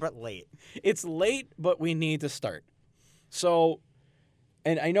that Early but late. It's late, but we need to start. So,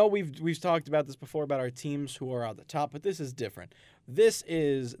 and I know we've talked about this before about our teams who are at the top, but this is different. This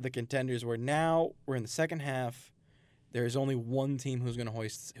is the contenders where now we're in the second half. There is only one team who can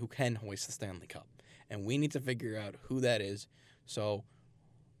hoist the Stanley Cup, and we need to figure out who that is. So,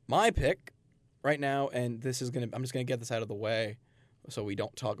 my pick right now, and I'm just gonna get this out of the way, so we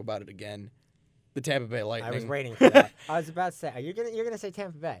don't talk about it again. The Tampa Bay Lightning. I was waiting for that. I was about to say, you're gonna say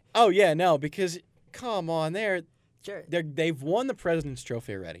Tampa Bay. Oh yeah, no, because come on, Sure. they've won the President's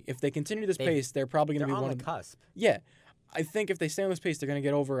Trophy already. If they continue this pace, they're probably going to be on one the of the cusp. Yeah, I think if they stay on this pace, they're going to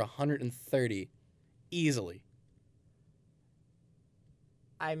get over 130 easily.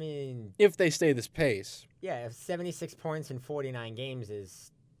 I mean, If they stay this pace. yeah, 76 points in 49 games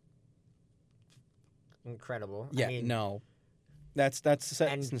is incredible. Yeah, I mean, no, that's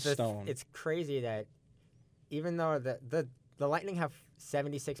set and in stone. it's crazy that even though the Lightning have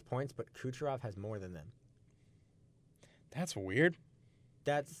 76 points, but Kucherov has more than them. That's weird.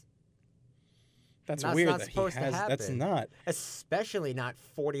 That's weird not that he supposed to has. That's happen. not. Especially not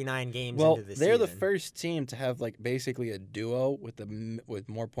 49 games Well, into the they're season. the first team to have like basically a duo with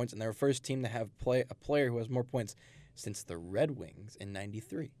more points, and they're the first team to have a player who has more points since the Red Wings in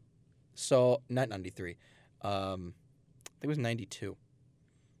 '93. So not '93. I think it was '92.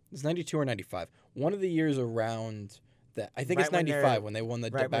 It's '92 or '95. One of the years around that. I think Right it's when '95 when they won the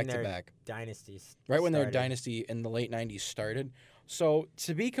right when back-to-back. Dynasties. Right when their started. dynasty in the late '90s started. So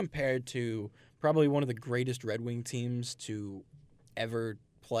to be compared to probably one of the greatest Red Wing teams to ever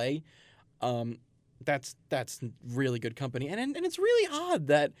play, that's really good company. And it's really odd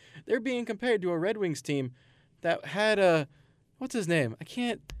that they're being compared to a Red Wings team that had what's his name? I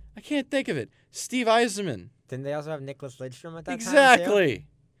can't think of it. Steve Yzerman. Didn't they also have Nicholas Lidstrom at that time? Exactly.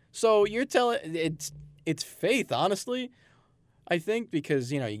 So you're telling it's faith, honestly. I think because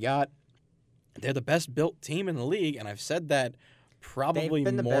they're the best built team in the league, and I've said that probably They've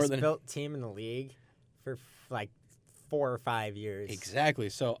been the more best than built team in the league for like 4 or 5 years. exactly.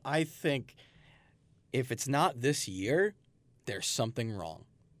 So I think if it's not this year, there's something wrong.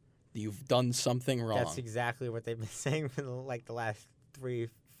 You've done something wrong. That's exactly what they've been saying for the last 3-4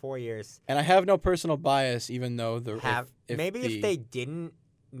 years. And I have no personal bias, even though If they didn't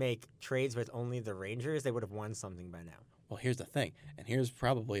make trades with only the Rangers, they would have won something by now. Well, here's the thing, and here's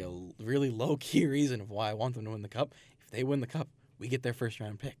probably a really low-key reason of why I want them to win the Cup. If they win the Cup, we get their first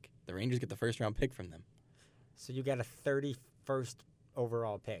round pick. The Rangers get the first round pick from them. So you got a 31st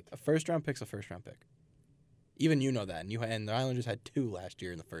overall pick. A first round pick's a first round pick. Even you know that, and the Islanders had 2 last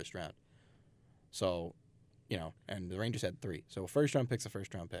year in the first round. So, and the Rangers had 3. So a first round pick's a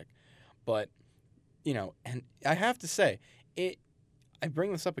first round pick. But, and I have to say, I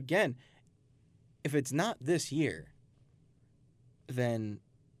bring this up again. If it's not this year, then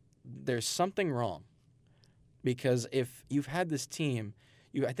there's something wrong. Because if you've had this team,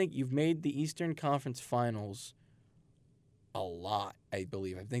 I think you've made the Eastern Conference Finals a lot, I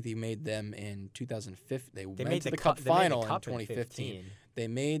believe. I think they made them in 2015. They went to the Cup final in 2015. They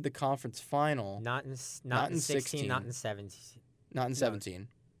made the conference final. Not in 16, not in 17. Not in 17.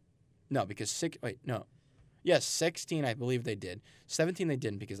 No, because 16 I believe they did. 17 they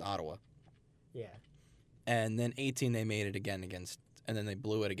didn't because Ottawa. Yeah. And then 18 they made it again and then they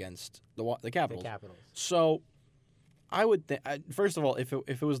blew it against the Capitals. The Capitals. So I would think, first of all, if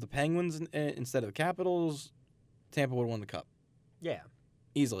it was the Penguins instead of the Capitals, Tampa would have won the Cup. Yeah.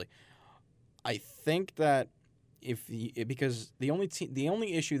 Easily. I think that because the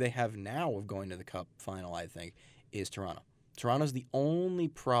only issue they have now of going to the Cup final, I think, is Toronto. Toronto's the only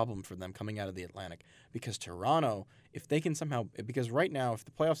problem for them coming out of the Atlantic, because Toronto, if they can somehow, because right now, if the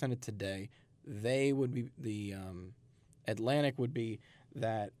playoffs ended today, they would be the Atlantic would be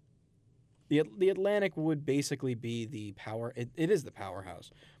that the Atlantic would basically be the power. It is the powerhouse,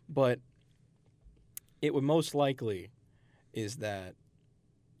 but it would most likely is that.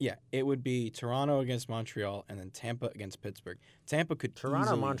 Yeah, it would be Toronto against Montreal and then Tampa against Pittsburgh. Tampa could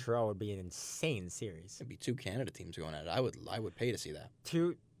Toronto-Montreal would be an insane series. It'd be 2 Canada teams going at it. I would pay to see that.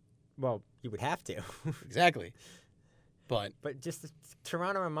 Well, you would have to. Exactly. But just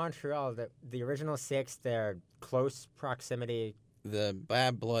Toronto and Montreal, the original 6, their close proximity. The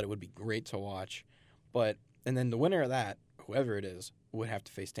bad blood, it would be great to watch. And then the winner of that, whoever it is, would have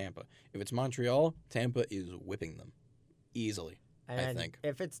to face Tampa. If it's Montreal, Tampa is whipping them easily. And I think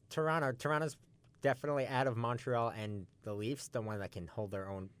if it's Toronto's definitely out of Montreal and the Leafs, the one that can hold their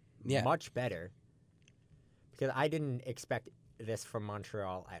own much better. Because I didn't expect this from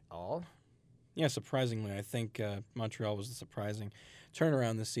Montreal at all. Yeah, surprisingly, I think Montreal was the surprising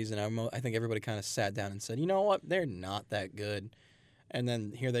turnaround this season. I think everybody kind of sat down and said, you know what, they're not that good. And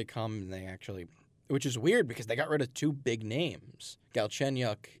then here they come, and they actually, which is weird because they got rid of 2 big names,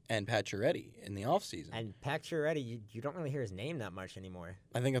 Galchenyuk and Pacioretty, in the offseason. And Pacioretty, you don't really hear his name that much anymore.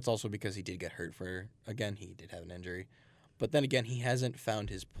 I think that's also because he did get hurt again, he did have an injury. But then again, he hasn't found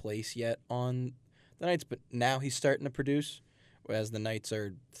his place yet on the Knights, but now he's starting to produce, whereas the Knights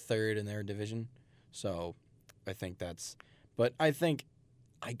are 3rd in their division. So I think but I think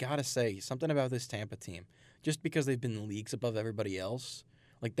I got to say something about this Tampa team. Just because they've been leagues above everybody else,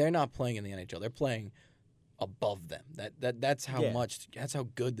 like they're not playing in the NHL. They're playing above them. That's how that's how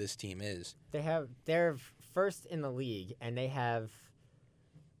good this team is. They're first in the league, and they have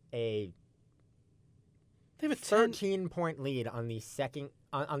a 13-point lead on the second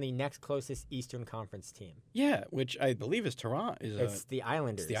on the next closest Eastern Conference team. Yeah, which I believe is Toronto. It's the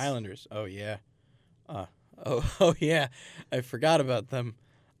Islanders. It's the Islanders. Oh yeah. Oh yeah. I forgot about them.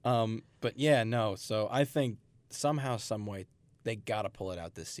 But yeah, no. So I think somehow, some way, they got to pull it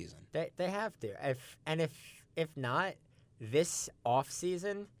out this season. They have to. If not, this off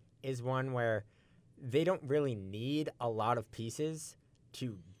season is one where they don't really need a lot of pieces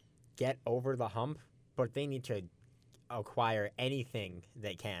to get over the hump, but they need to acquire anything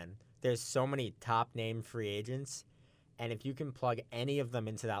they can. There's so many top name free agents, and if you can plug any of them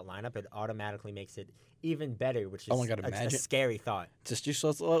into that lineup, it automatically makes it even better, which is a scary thought. Just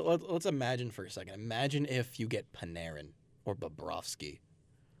let's imagine for a second. Imagine if you get Panarin or Bobrovsky.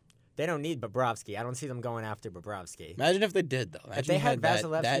 They don't need Bobrovsky. I don't see them going after Bobrovsky. Imagine if they did, though. If they had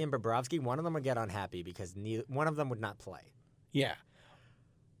Vasilevsky and Bobrovsky, one of them would get unhappy because one of them would not play. Yeah.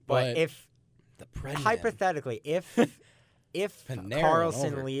 But if hypothetically, if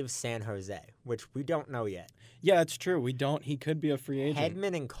Karlsson leaves San Jose, which we don't know yet. Yeah, that's true. We don't. He could be a free agent.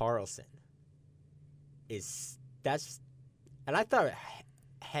 Hedman and Karlsson and I thought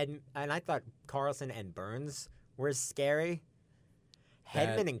Karlsson and Burns were scary.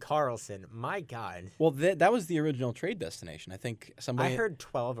 Hedman and Karlsson, my God. Well, that was the original trade destination. I think somebody. I heard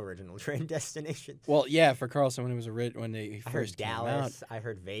 12 original trade destinations. Well, yeah, for Karlsson when he first came out. Dallas. I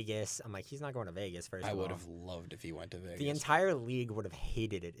heard Vegas. I'm like, he's not going to Vegas first. I would have loved if he went to Vegas. The entire league would have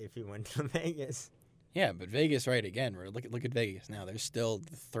hated it if he went to Vegas. Yeah, but Vegas, right again. Look at Vegas now. They're still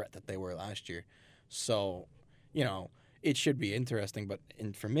the threat that they were last year. So, it should be interesting. But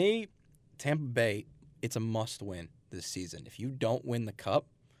for me, Tampa Bay, it's a must-win this season. If you don't win the Cup,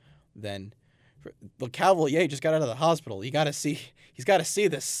 then Cavalier just got out of the hospital. He's got to see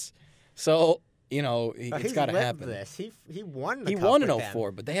this. So, it's got to happen. This. He won the He cup won in with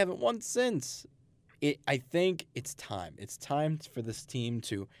 04, but they haven't won since. I think it's time. It's time for this team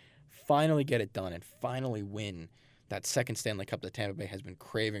to finally get it done and finally win that second Stanley Cup that Tampa Bay has been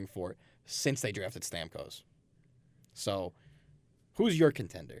craving for since they drafted Stamkos. So, who's your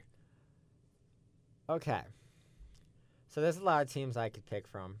contender? Okay. So there's a lot of teams I could pick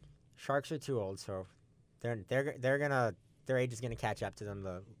from. Sharks are too old, so they're gonna their age is gonna catch up to them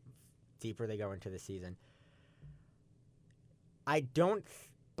the deeper they go into the season. I don't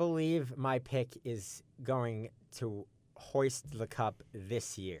believe my pick is going to hoist the cup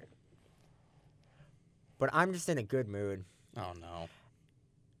this year. But I'm just in a good mood. Oh no.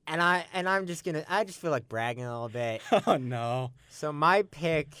 And I just feel like bragging a little bit. Oh no. So my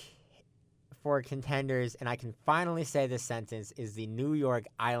pick for contenders, and I can finally say this sentence, is the New York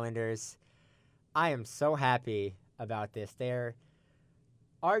Islanders. I am so happy about this. They're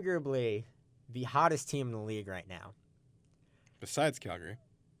arguably the hottest team in the league right now. Besides Calgary.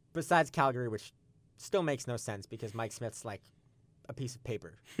 Besides Calgary, which still makes no sense because Mike Smith's like a piece of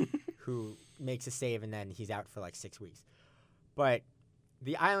paper who makes a save and then he's out for like 6 weeks. But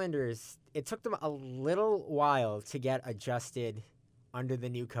the Islanders, it took them a little while to get adjusted under the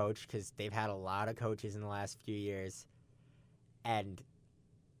new coach because they've had a lot of coaches in the last few years. And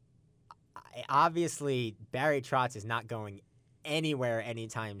obviously, Barry Trotz is not going anywhere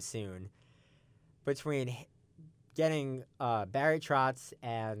anytime soon. Between getting Barry Trotz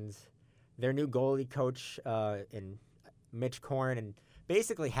and their new goalie coach in Mitch Korn and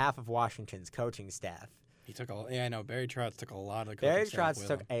basically half of Washington's coaching staff. He took I know. Barry Trotz took a lot of coaching Barry staff Trotz with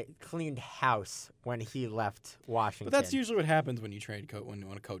took him. a cleaned house when he left Washington. But that's usually what happens when you trade when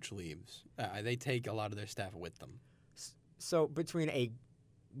a coach leaves. They take a lot of their staff with them. So between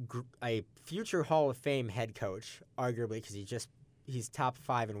a future Hall of Fame head coach, arguably because he's top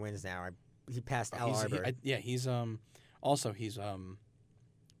 5 in wins now. He passed Al Arbor. He's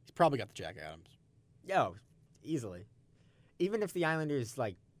probably got the Jack Adams. Oh, easily. Even if the Islanders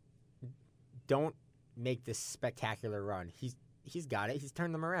don't make this spectacular run, he's got it. He's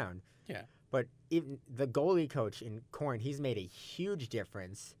turned them around. Yeah. But even the goalie coach in Korn, he's made a huge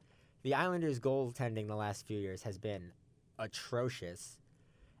difference. The Islanders' goaltending the last few years has been atrocious,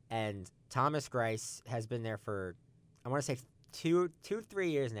 and Thomas Greiss has been there for, I want to say 3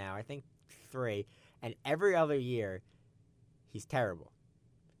 years now. I think 3, and every other year, he's terrible.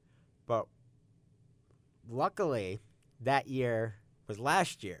 But luckily, that year was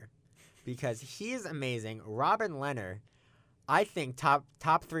last year, because he's amazing. Robin Lehner, I think top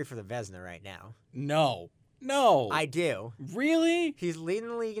 3 for the Vezina right now. No. I do. Really? He's leading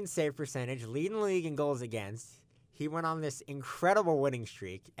the league in save percentage, leading the league in goals against. He went on this incredible winning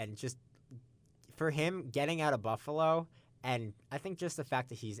streak, and just for him getting out of Buffalo, and I think just the fact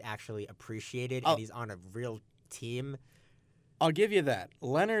that he's actually appreciated and he's on a real team. I'll give you that.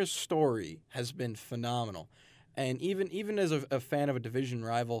 Lehner's story has been phenomenal. And even as a fan of a division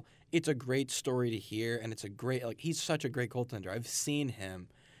rival, it's a great story to hear, and it's a great, he's such a great goaltender. I've seen him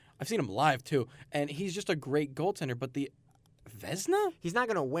live too, and he's just a great goaltender. But the Vezina? He's not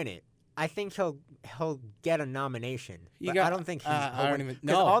going to win it. I think he'll get a nomination. But I don't think he's I don't even. Because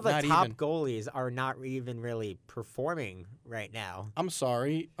No, all the not top even. goalies are not even really performing right now. I'm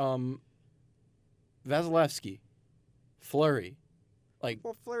sorry. Vasilevsky, Fleury,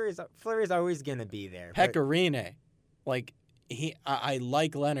 Well, Fleury's always going to be there. Pekka Rinne, I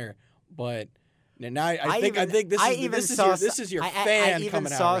like Lehner, but now I think this is your fan I coming even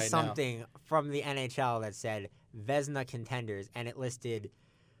out saw right something from the NHL that said Vezina contenders, and it listed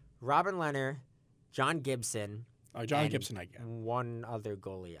Robin Lehner, John Gibson. Oh, John and Gibson, I get. one other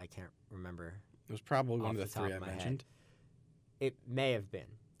goalie. I can't remember. It was probably one off of the the top 3 I of my head. mentioned. It may have been.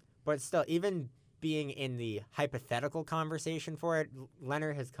 But still, even being in the hypothetical conversation for it,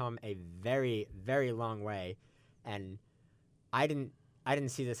 Lehner has come a very, very long way. And I didn't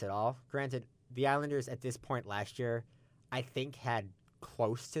see this at all. Granted, the Islanders at this point last year, I think, had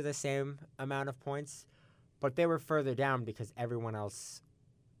close to the same amount of points, but they were further down because everyone else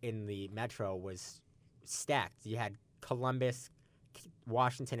in the Metro was stacked. You had Columbus,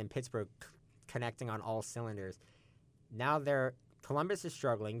 Washington, and Pittsburgh connecting on all cylinders. Now Columbus is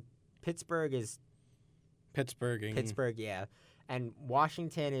struggling. Pittsburgh, yeah. And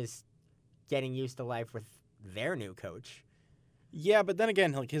Washington is getting used to life with their new coach. Yeah, but then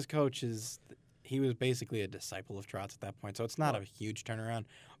again, his coach he was basically a disciple of Trotz at that point, so it's not a huge turnaround.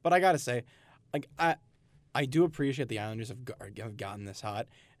 But I gotta say, I do appreciate the Islanders have gotten this hot,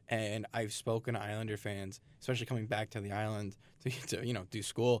 and I've spoken to Islander fans, especially coming back to the island to do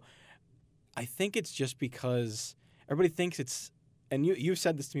school. I think it's just because everybody thinks it's, and you've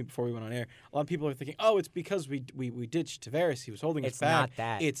said this to me before we went on air. A lot of people are thinking, oh, it's because we ditched Tavares. He was holding us back. It's not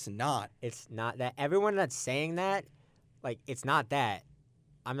that. It's not. It's not that. Everyone that's saying that, like, it's not that.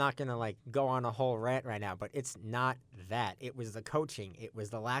 I'm not going to, like, go on a whole rant right now, but it's not that. It was the coaching. It was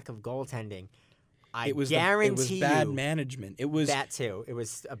the lack of goaltending. It was guarantee bad you management. It was that, too. It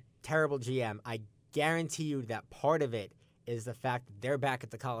was a terrible GM. I guarantee you that part of it is the fact that they're back at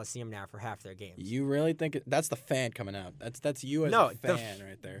the Coliseum now for half their games. You really think that's the fan coming out? That's you as a fan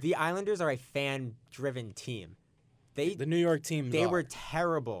right there. The Islanders are a fan-driven team. The New York teams were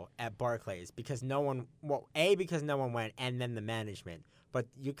terrible at Barclays because no one went, and then the management. But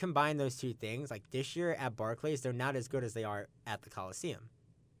you combine those two things, like this year at Barclays, they're not as good as they are at the Coliseum.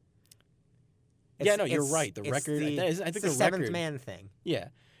 You're right. The record, I think the the seventh record, man thing. Yeah.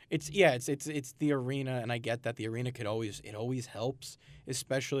 It's the arena, and I get that the arena always helps,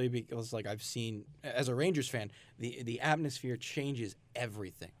 especially because, like, I've seen as a Rangers fan, the atmosphere changes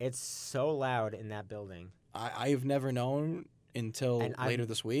everything. It's so loud in that building. I've never known until later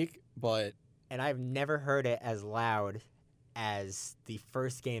this week, and I've never heard it as loud as the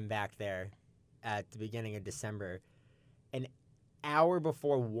first game back there at the beginning of December. An hour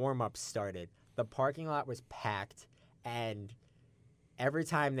before warm-up started, the parking lot was packed, and every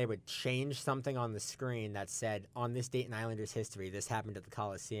time they would change something on the screen that said, on this date in Islanders history, this happened at the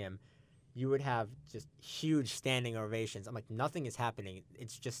Coliseum, you would have just huge standing ovations. I'm like, nothing is happening.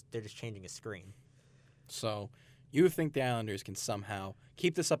 It's just, they're just changing a screen. So you think the Islanders can somehow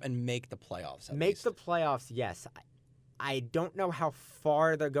keep this up and make the playoffs? The playoffs, yes. I don't know how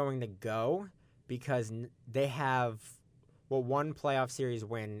far they're going to go because they have, one playoff series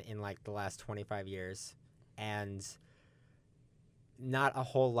win in like the last 25 years and not a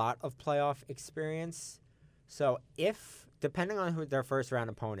whole lot of playoff experience. So depending on who their first round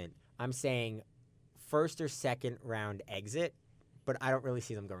opponent, I'm saying first or second round exit, but I don't really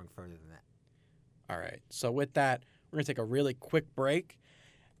see them going further than that. All right. So with that, we're going to take a really quick break.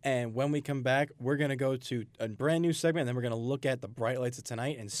 And when we come back, we're going to go to a brand new segment, and then we're going to look at the bright lights of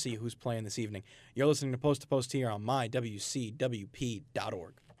tonight and see who's playing this evening. You're listening to Post here on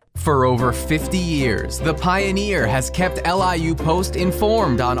mywcwp.org. For over 50 years, The Pioneer has kept LIU Post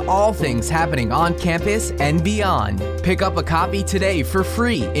informed on all things happening on campus and beyond. Pick up a copy today for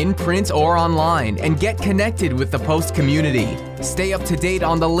free, in print or online, and get connected with the Post community. Stay up to date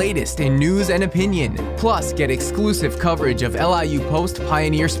on the latest in news and opinion. Plus, get exclusive coverage of LIU Post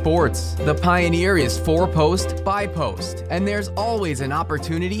Pioneer sports. The Pioneer is for Post, by Post, and there's always an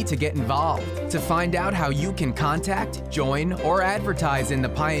opportunity to get involved. To find out how you can contact, join, or advertise in the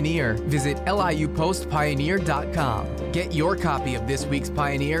Pioneer, visit liupostpioneer.com. Get your copy of this week's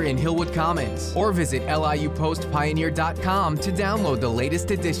Pioneer in Hillwood Commons, or visit liupostpioneer.com to download the latest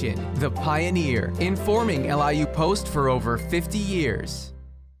edition. The Pioneer, informing LIU Post for over 50 years.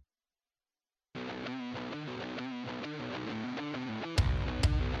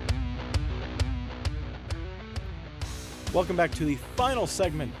 Welcome back to the final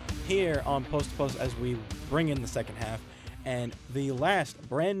segment here on Post to Post as we bring in the second half. And the last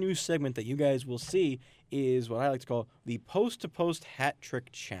brand new segment that you guys will see is what I like to call the Post to Post Hat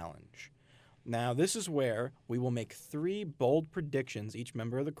Trick Challenge. Now, this is where we will make 3 bold predictions, each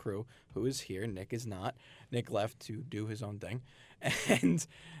member of the crew, who is here. Nick is not. Nick left to do his own thing. And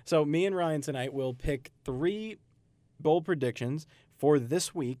so me and Ryan tonight will pick 3 bold predictions for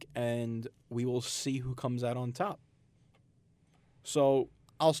this week, and we will see who comes out on top. So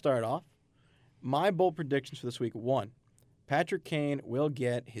I'll start off. My bold predictions for this week: 1, Patrick Kane will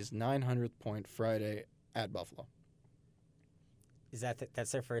get his 900th point Friday at Buffalo. Is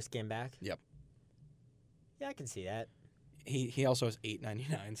that's their first game back? Yep. Yeah, I can see that. He also has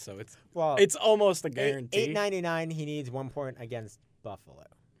 $8.99, so it's almost a guarantee. $8.99. He needs 1 point against Buffalo.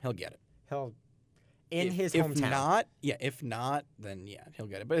 He'll get it. His hometown. If not, then he'll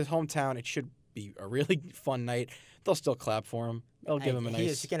get it. But his hometown, it should be a really fun night. They'll still clap for him. They'll give him a nice.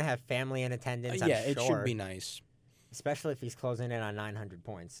 He's going to have family in attendance. It should be nice. Especially if he's closing in on 900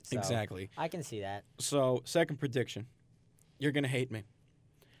 points. So exactly. I can see that. So, second prediction. You're going to hate me.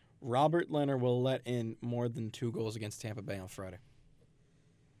 Robert Leonard will let in more than 2 goals against Tampa Bay on Friday.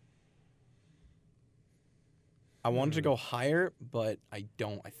 I wanted to go higher, but I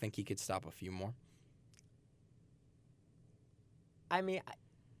don't. I think he could stop a few more. I mean,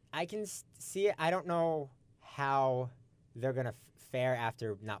 I can see it. I don't know how they're going to fare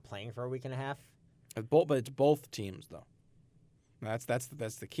after not playing for a week and a half. But it's both teams, though. That's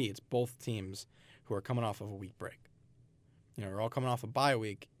the key. It's both teams who are coming off of a week break. We're all coming off a bye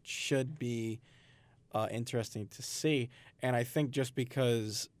week. Should be interesting to see. And I think just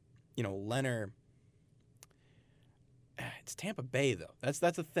because Leonard. It's Tampa Bay though. That's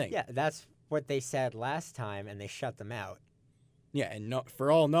the thing. Yeah, that's what they said last time, and they shut them out. Yeah, and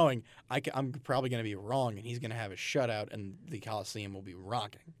for all knowing, I'm probably going to be wrong, and he's going to have a shutout, and the Coliseum will be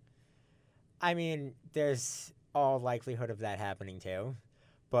rocking. I mean, there's all likelihood of that happening too,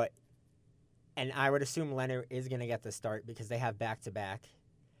 and I would assume Leonard is going to get the start because they have back-to-back,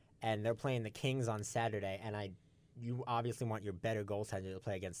 and they're playing the Kings on Saturday, and you obviously want your better goaltender to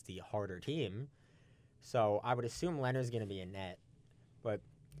play against the harder team, so I would assume Leonard's going to be in net, but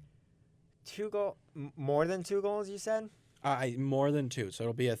more than 2 goals, you said? More than 2, so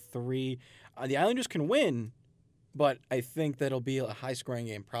it'll be a 3. The Islanders can win, but I think that it'll be a high-scoring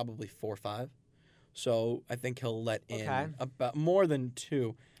game, probably 4-5. So I think he'll let in about more than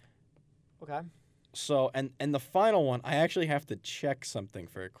 2. Okay. So and the final one, I actually have to check something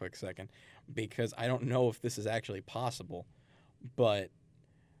for a quick second because I don't know if this is actually possible, but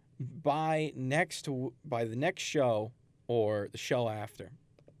by the next show or the show after,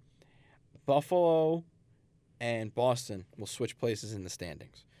 Buffalo and Boston will switch places in the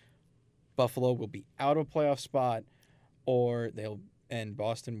standings. Buffalo will be out of a playoff spot, or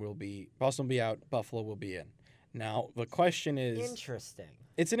Boston will be out, Buffalo will be in. Now, the question is... Interesting.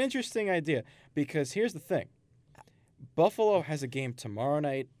 It's an interesting idea, because here's the thing. Buffalo has a game tomorrow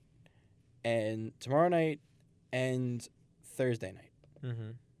night and Thursday night.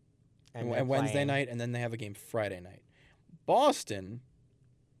 Mm-hmm. And Wednesday night, and then they have a game Friday night. Boston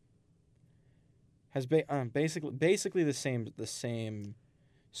has basically the same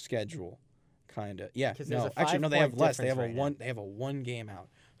schedule, kind of. Yeah. No, actually, no. They have less. They have They have a 1 game out.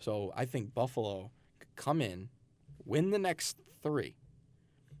 So I think Buffalo could come in, win the next 3,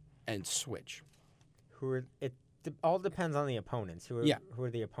 and switch. It all depends on the opponents. Who are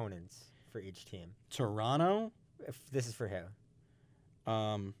the opponents for each team? Toronto. This is for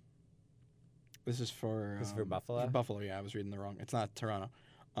who? This is for Buffalo. Buffalo. Yeah, I was reading the wrong. It's not Toronto.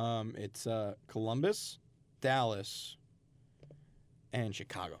 It's Columbus, Dallas, and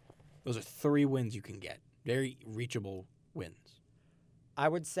Chicago. Those are 3 wins you can get. Very reachable wins. I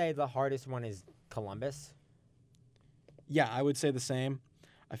would say the hardest one is Columbus. Yeah, I would say the same.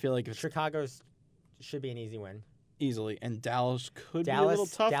 I feel like Chicago's should be an easy win. Easily. And Dallas could be a little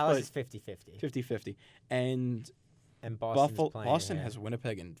tough. Dallas is 50-50. 50-50. And Boston has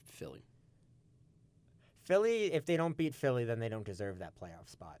Winnipeg and Philly. Philly, if they don't beat Philly, then they don't deserve that playoff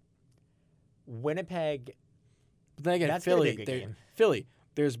spot. Winnipeg, but then again, that's Philly,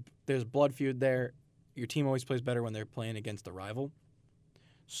 there's blood feud there. Your team always plays better when they're playing against a rival.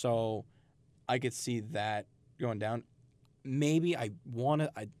 So I could see that going down. Maybe I want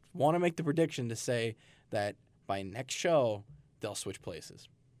to make the prediction to say that by next show they'll switch places.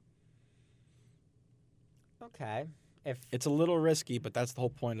 Okay. It's a little risky, but that's the whole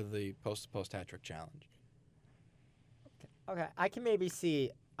point of the post hat trick challenge. Okay, I can maybe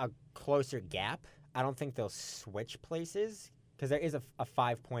see a closer gap. I don't think they'll switch places because there is a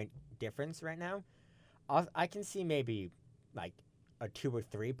 5-point difference right now. I can see maybe like a 2 or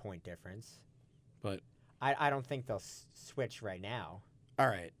 3 point difference. But I don't think they'll switch right now. All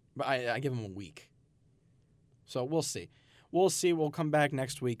right, but I give them a week. So we'll see. We'll come back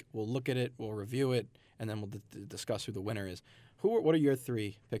next week. We'll look at it. We'll review it, and then we'll discuss who the winner is. What are your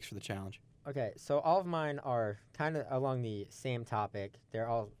 3 picks for the challenge? Okay, so all of mine are kind of along the same topic. They're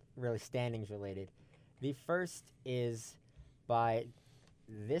all really standings related. The first is by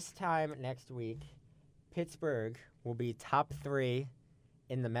this time next week, Pittsburgh will be top 3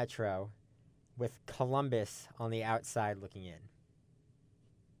 in the Metro with Columbus on the outside looking in.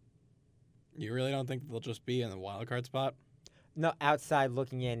 You really don't think they'll just be in the wild card spot? No, outside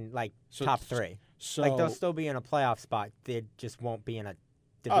looking in, like top 3. So like they'll still be in a playoff spot. They just won't be in a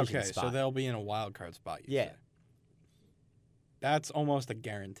division spot. Okay, so they'll be in a wild card spot. You say. That's almost a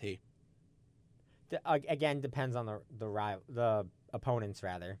guarantee. Again, depends on the opponents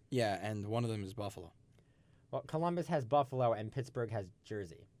rather. Yeah, and one of them is Buffalo. Well, Columbus has Buffalo and Pittsburgh has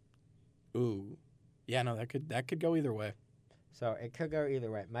Jersey. Ooh, yeah, no, that could go either way. So it could go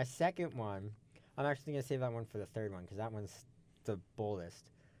either way. My second one, I'm actually gonna save that one for the third one because that one's the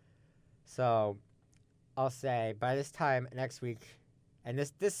boldest. So I'll say by this time next week, and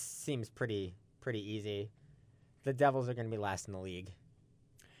this seems pretty easy. The Devils are gonna be last in the league.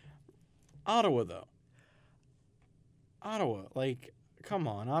 Ottawa, though. Like, come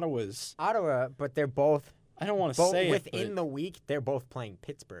on, Ottawa, but they're both. I don't want to say it. Within the week, they're both playing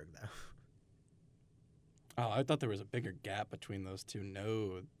Pittsburgh, though. Oh, I thought there was a bigger gap between those two.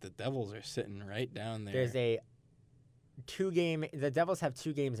 No, the Devils are sitting right down there. There's a 2-game. The Devils have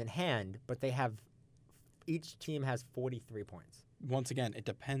 2 games in hand, but each team has 43 points. once again, it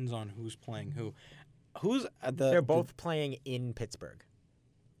depends on who's playing who. Who's They're both playing in Pittsburgh.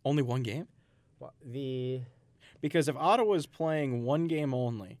 Only one game? Well, Because if Ottawa's playing one game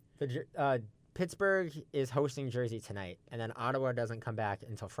only, Pittsburgh is hosting Jersey tonight, and then Ottawa doesn't come back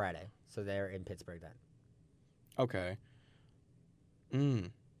until Friday, so they're in Pittsburgh then. okay.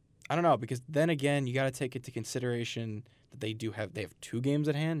 I don't know, because then again, you got to take into consideration that they have 2 games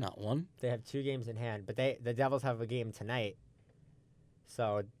at hand, not one. They have 2 games in hand, but the Devils have a game tonight,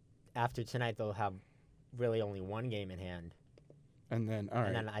 so after tonight they'll have really only 1 game in hand. And then, all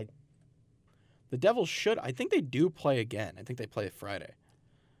right. And then The Devils I think they do play again. I think they play Friday.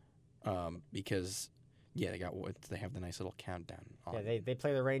 Because, they have the nice little countdown. they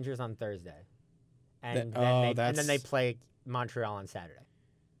play the Rangers on Thursday. And then they play Montreal on Saturday.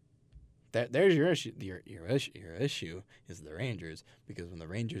 There's your issue. Your issue is the Rangers, because when the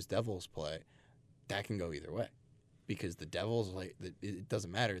Rangers Devils play, that can go either way. Because the Devils, it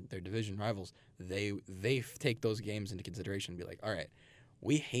doesn't matter. They're division rivals. They take those games into consideration and be like, all right,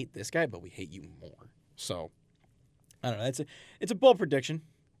 we hate this guy, but we hate you more. So, I don't know. It's a bold prediction.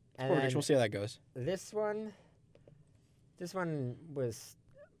 We'll see how that goes. This one was,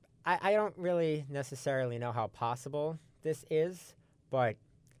 I don't really necessarily know how possible this is, but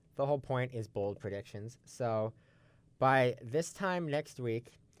the whole point is bold predictions. So by this time next week,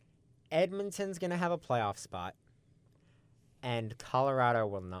 Edmonton's going to have a playoff spot, and Colorado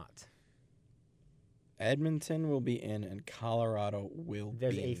will not. Edmonton will be in, and Colorado will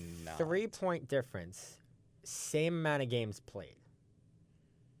There's be a not. 3-point difference, same amount of games played.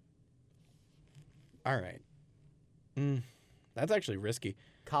 All right. That's actually risky.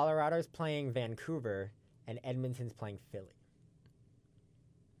 Colorado's playing Vancouver, and Edmonton's playing Philly.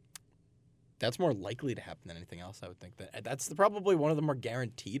 That's more likely to happen than anything else, I would think. That's probably one of the more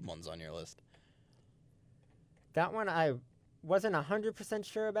guaranteed ones on your list. That one I wasn't 100%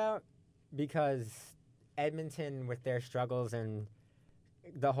 sure about, because Edmonton, with their struggles and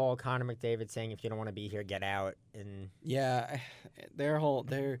the whole Connor McDavid saying, if you don't want to be here, get out. And yeah,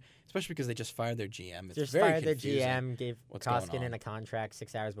 especially because they just fired their GM. It's just very fired their confusing GM, gave what's going Koskinen on. a contract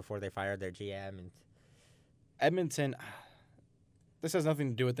 6 hours before they fired their GM. And Edmonton, this has nothing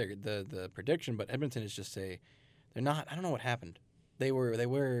to do with the prediction, but Edmonton is just they're not. I don't know what happened. They got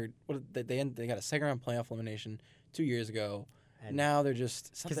a second round playoff elimination 2 years ago. And now they're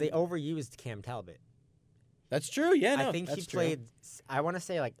just because they overused Cam Talbot. That's true. Yeah, no, I think he true. played, I want to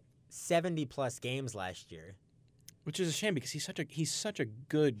say, like 70 plus games last year. Which is a shame, because he's such a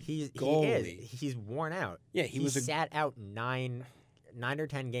good goalie. He is. He's worn out. Yeah, he sat out 9 or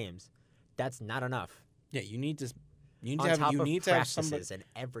 10 games. That's not enough. Yeah, you need to have somebody and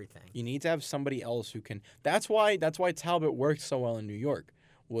everything. You need to have somebody else who can. That's why Talbot worked so well in New York,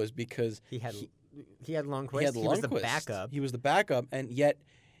 was because he had Lundqvist. He was the backup. He was the backup, and yet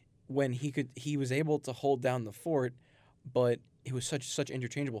when he was able to hold down the fort, but it was such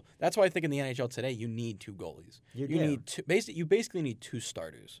interchangeable. That's why I think in the NHL today you need 2 goalies. You need two. You basically need 2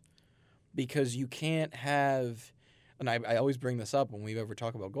 starters, because you can't have. And I always bring this up when we ever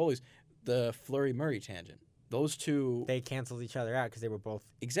talk about goalies, the Fleury-Murray tangent. Those two, they canceled each other out because they were both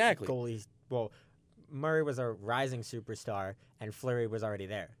exactly goalies. Well, Murray was a rising superstar, and Fleury was already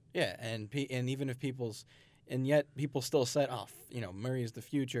there. Yeah, and even if yet people still said, Murray is the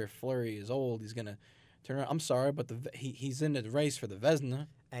future, Fleury is old, he's gonna turn around. I'm sorry, but he's in the race for the Vezina,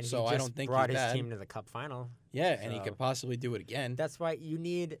 and so I don't think brought he's his bad. team to the Cup final. Yeah, and he could possibly do it again. That's why you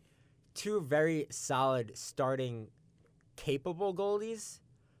need 2 very solid starting, capable goalies,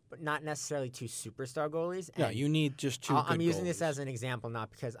 but not necessarily 2 superstar goalies. No, you need just 2 I'm good using goalies. this as an example,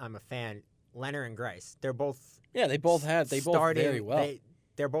 not because I'm a fan. Leonard and Grice, they're both. Yeah, they both very well.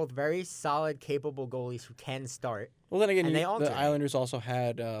 They're both very solid, capable goalies who can start. Well, then again, and they the alternate. Islanders also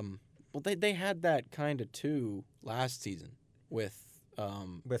had. They had that kind of too last season with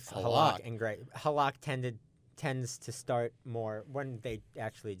Halak and Grice. Halak tends to start more when they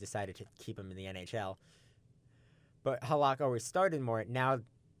actually decided to keep him in the NHL. But Halak always started more. Now,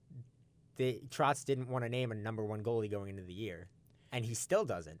 Trotz didn't want to name a number 1 goalie going into the year, and he still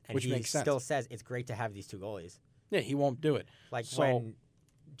doesn't. And Which he makes sense. still says it's great to have these 2 goalies. Yeah, he won't do it.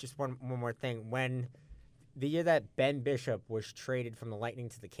 Just one more thing. When the year that Ben Bishop was traded from the Lightning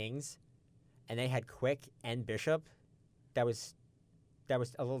to the Kings, and they had Quick and Bishop, that was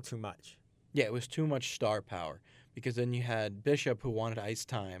a little too much. Yeah, it was too much star power, because then you had Bishop, who wanted ice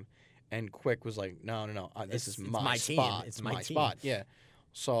time, and Quick was like, no, this is my spot. Team. It's my spot. Yeah.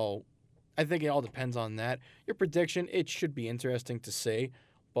 So I think it all depends on that. Your prediction, it should be interesting to see.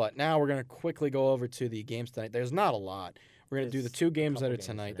 But now we're going to quickly go over to the games tonight. There's not a lot. We're going to do the 2 games that are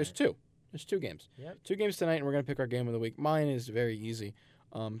tonight. There's 2. There's 2 games. Yep. 2 games tonight, and we're going to pick our game of the week. Mine is very easy.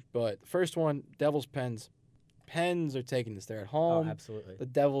 But the first one, Devils Pens. Pens are taking this. They're at home. Oh, absolutely. The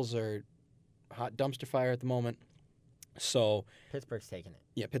Devils are hot dumpster fire at the moment. So, Pittsburgh's taking it.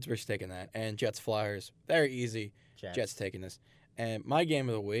 yeah, Pittsburgh's taking that. And Jets Flyers, very easy. Jets taking this. And my game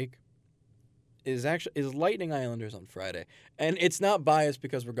of the week is Lightning Islanders on Friday. And it's not biased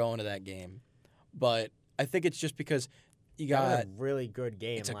because we're going to that game. But I think it's just because you That was got a really good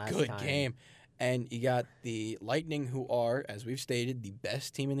game it's a last good time. game. And you got the Lightning, who are, as we've stated, the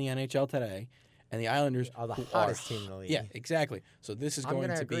best team in the NHL today, and the Islanders Are the who hottest team in the league. Yeah, exactly. So this is I'm going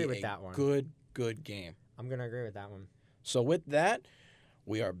gonna to be agree with a that one. good game. I'm going to agree with that one. So with that,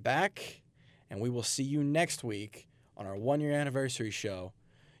 we are back, and we will see you next week on our 1-year anniversary show.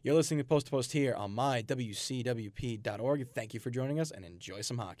 You're listening to Post to Post here on mywcwp.org. Thank you for joining us, and enjoy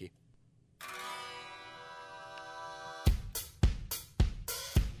some hockey.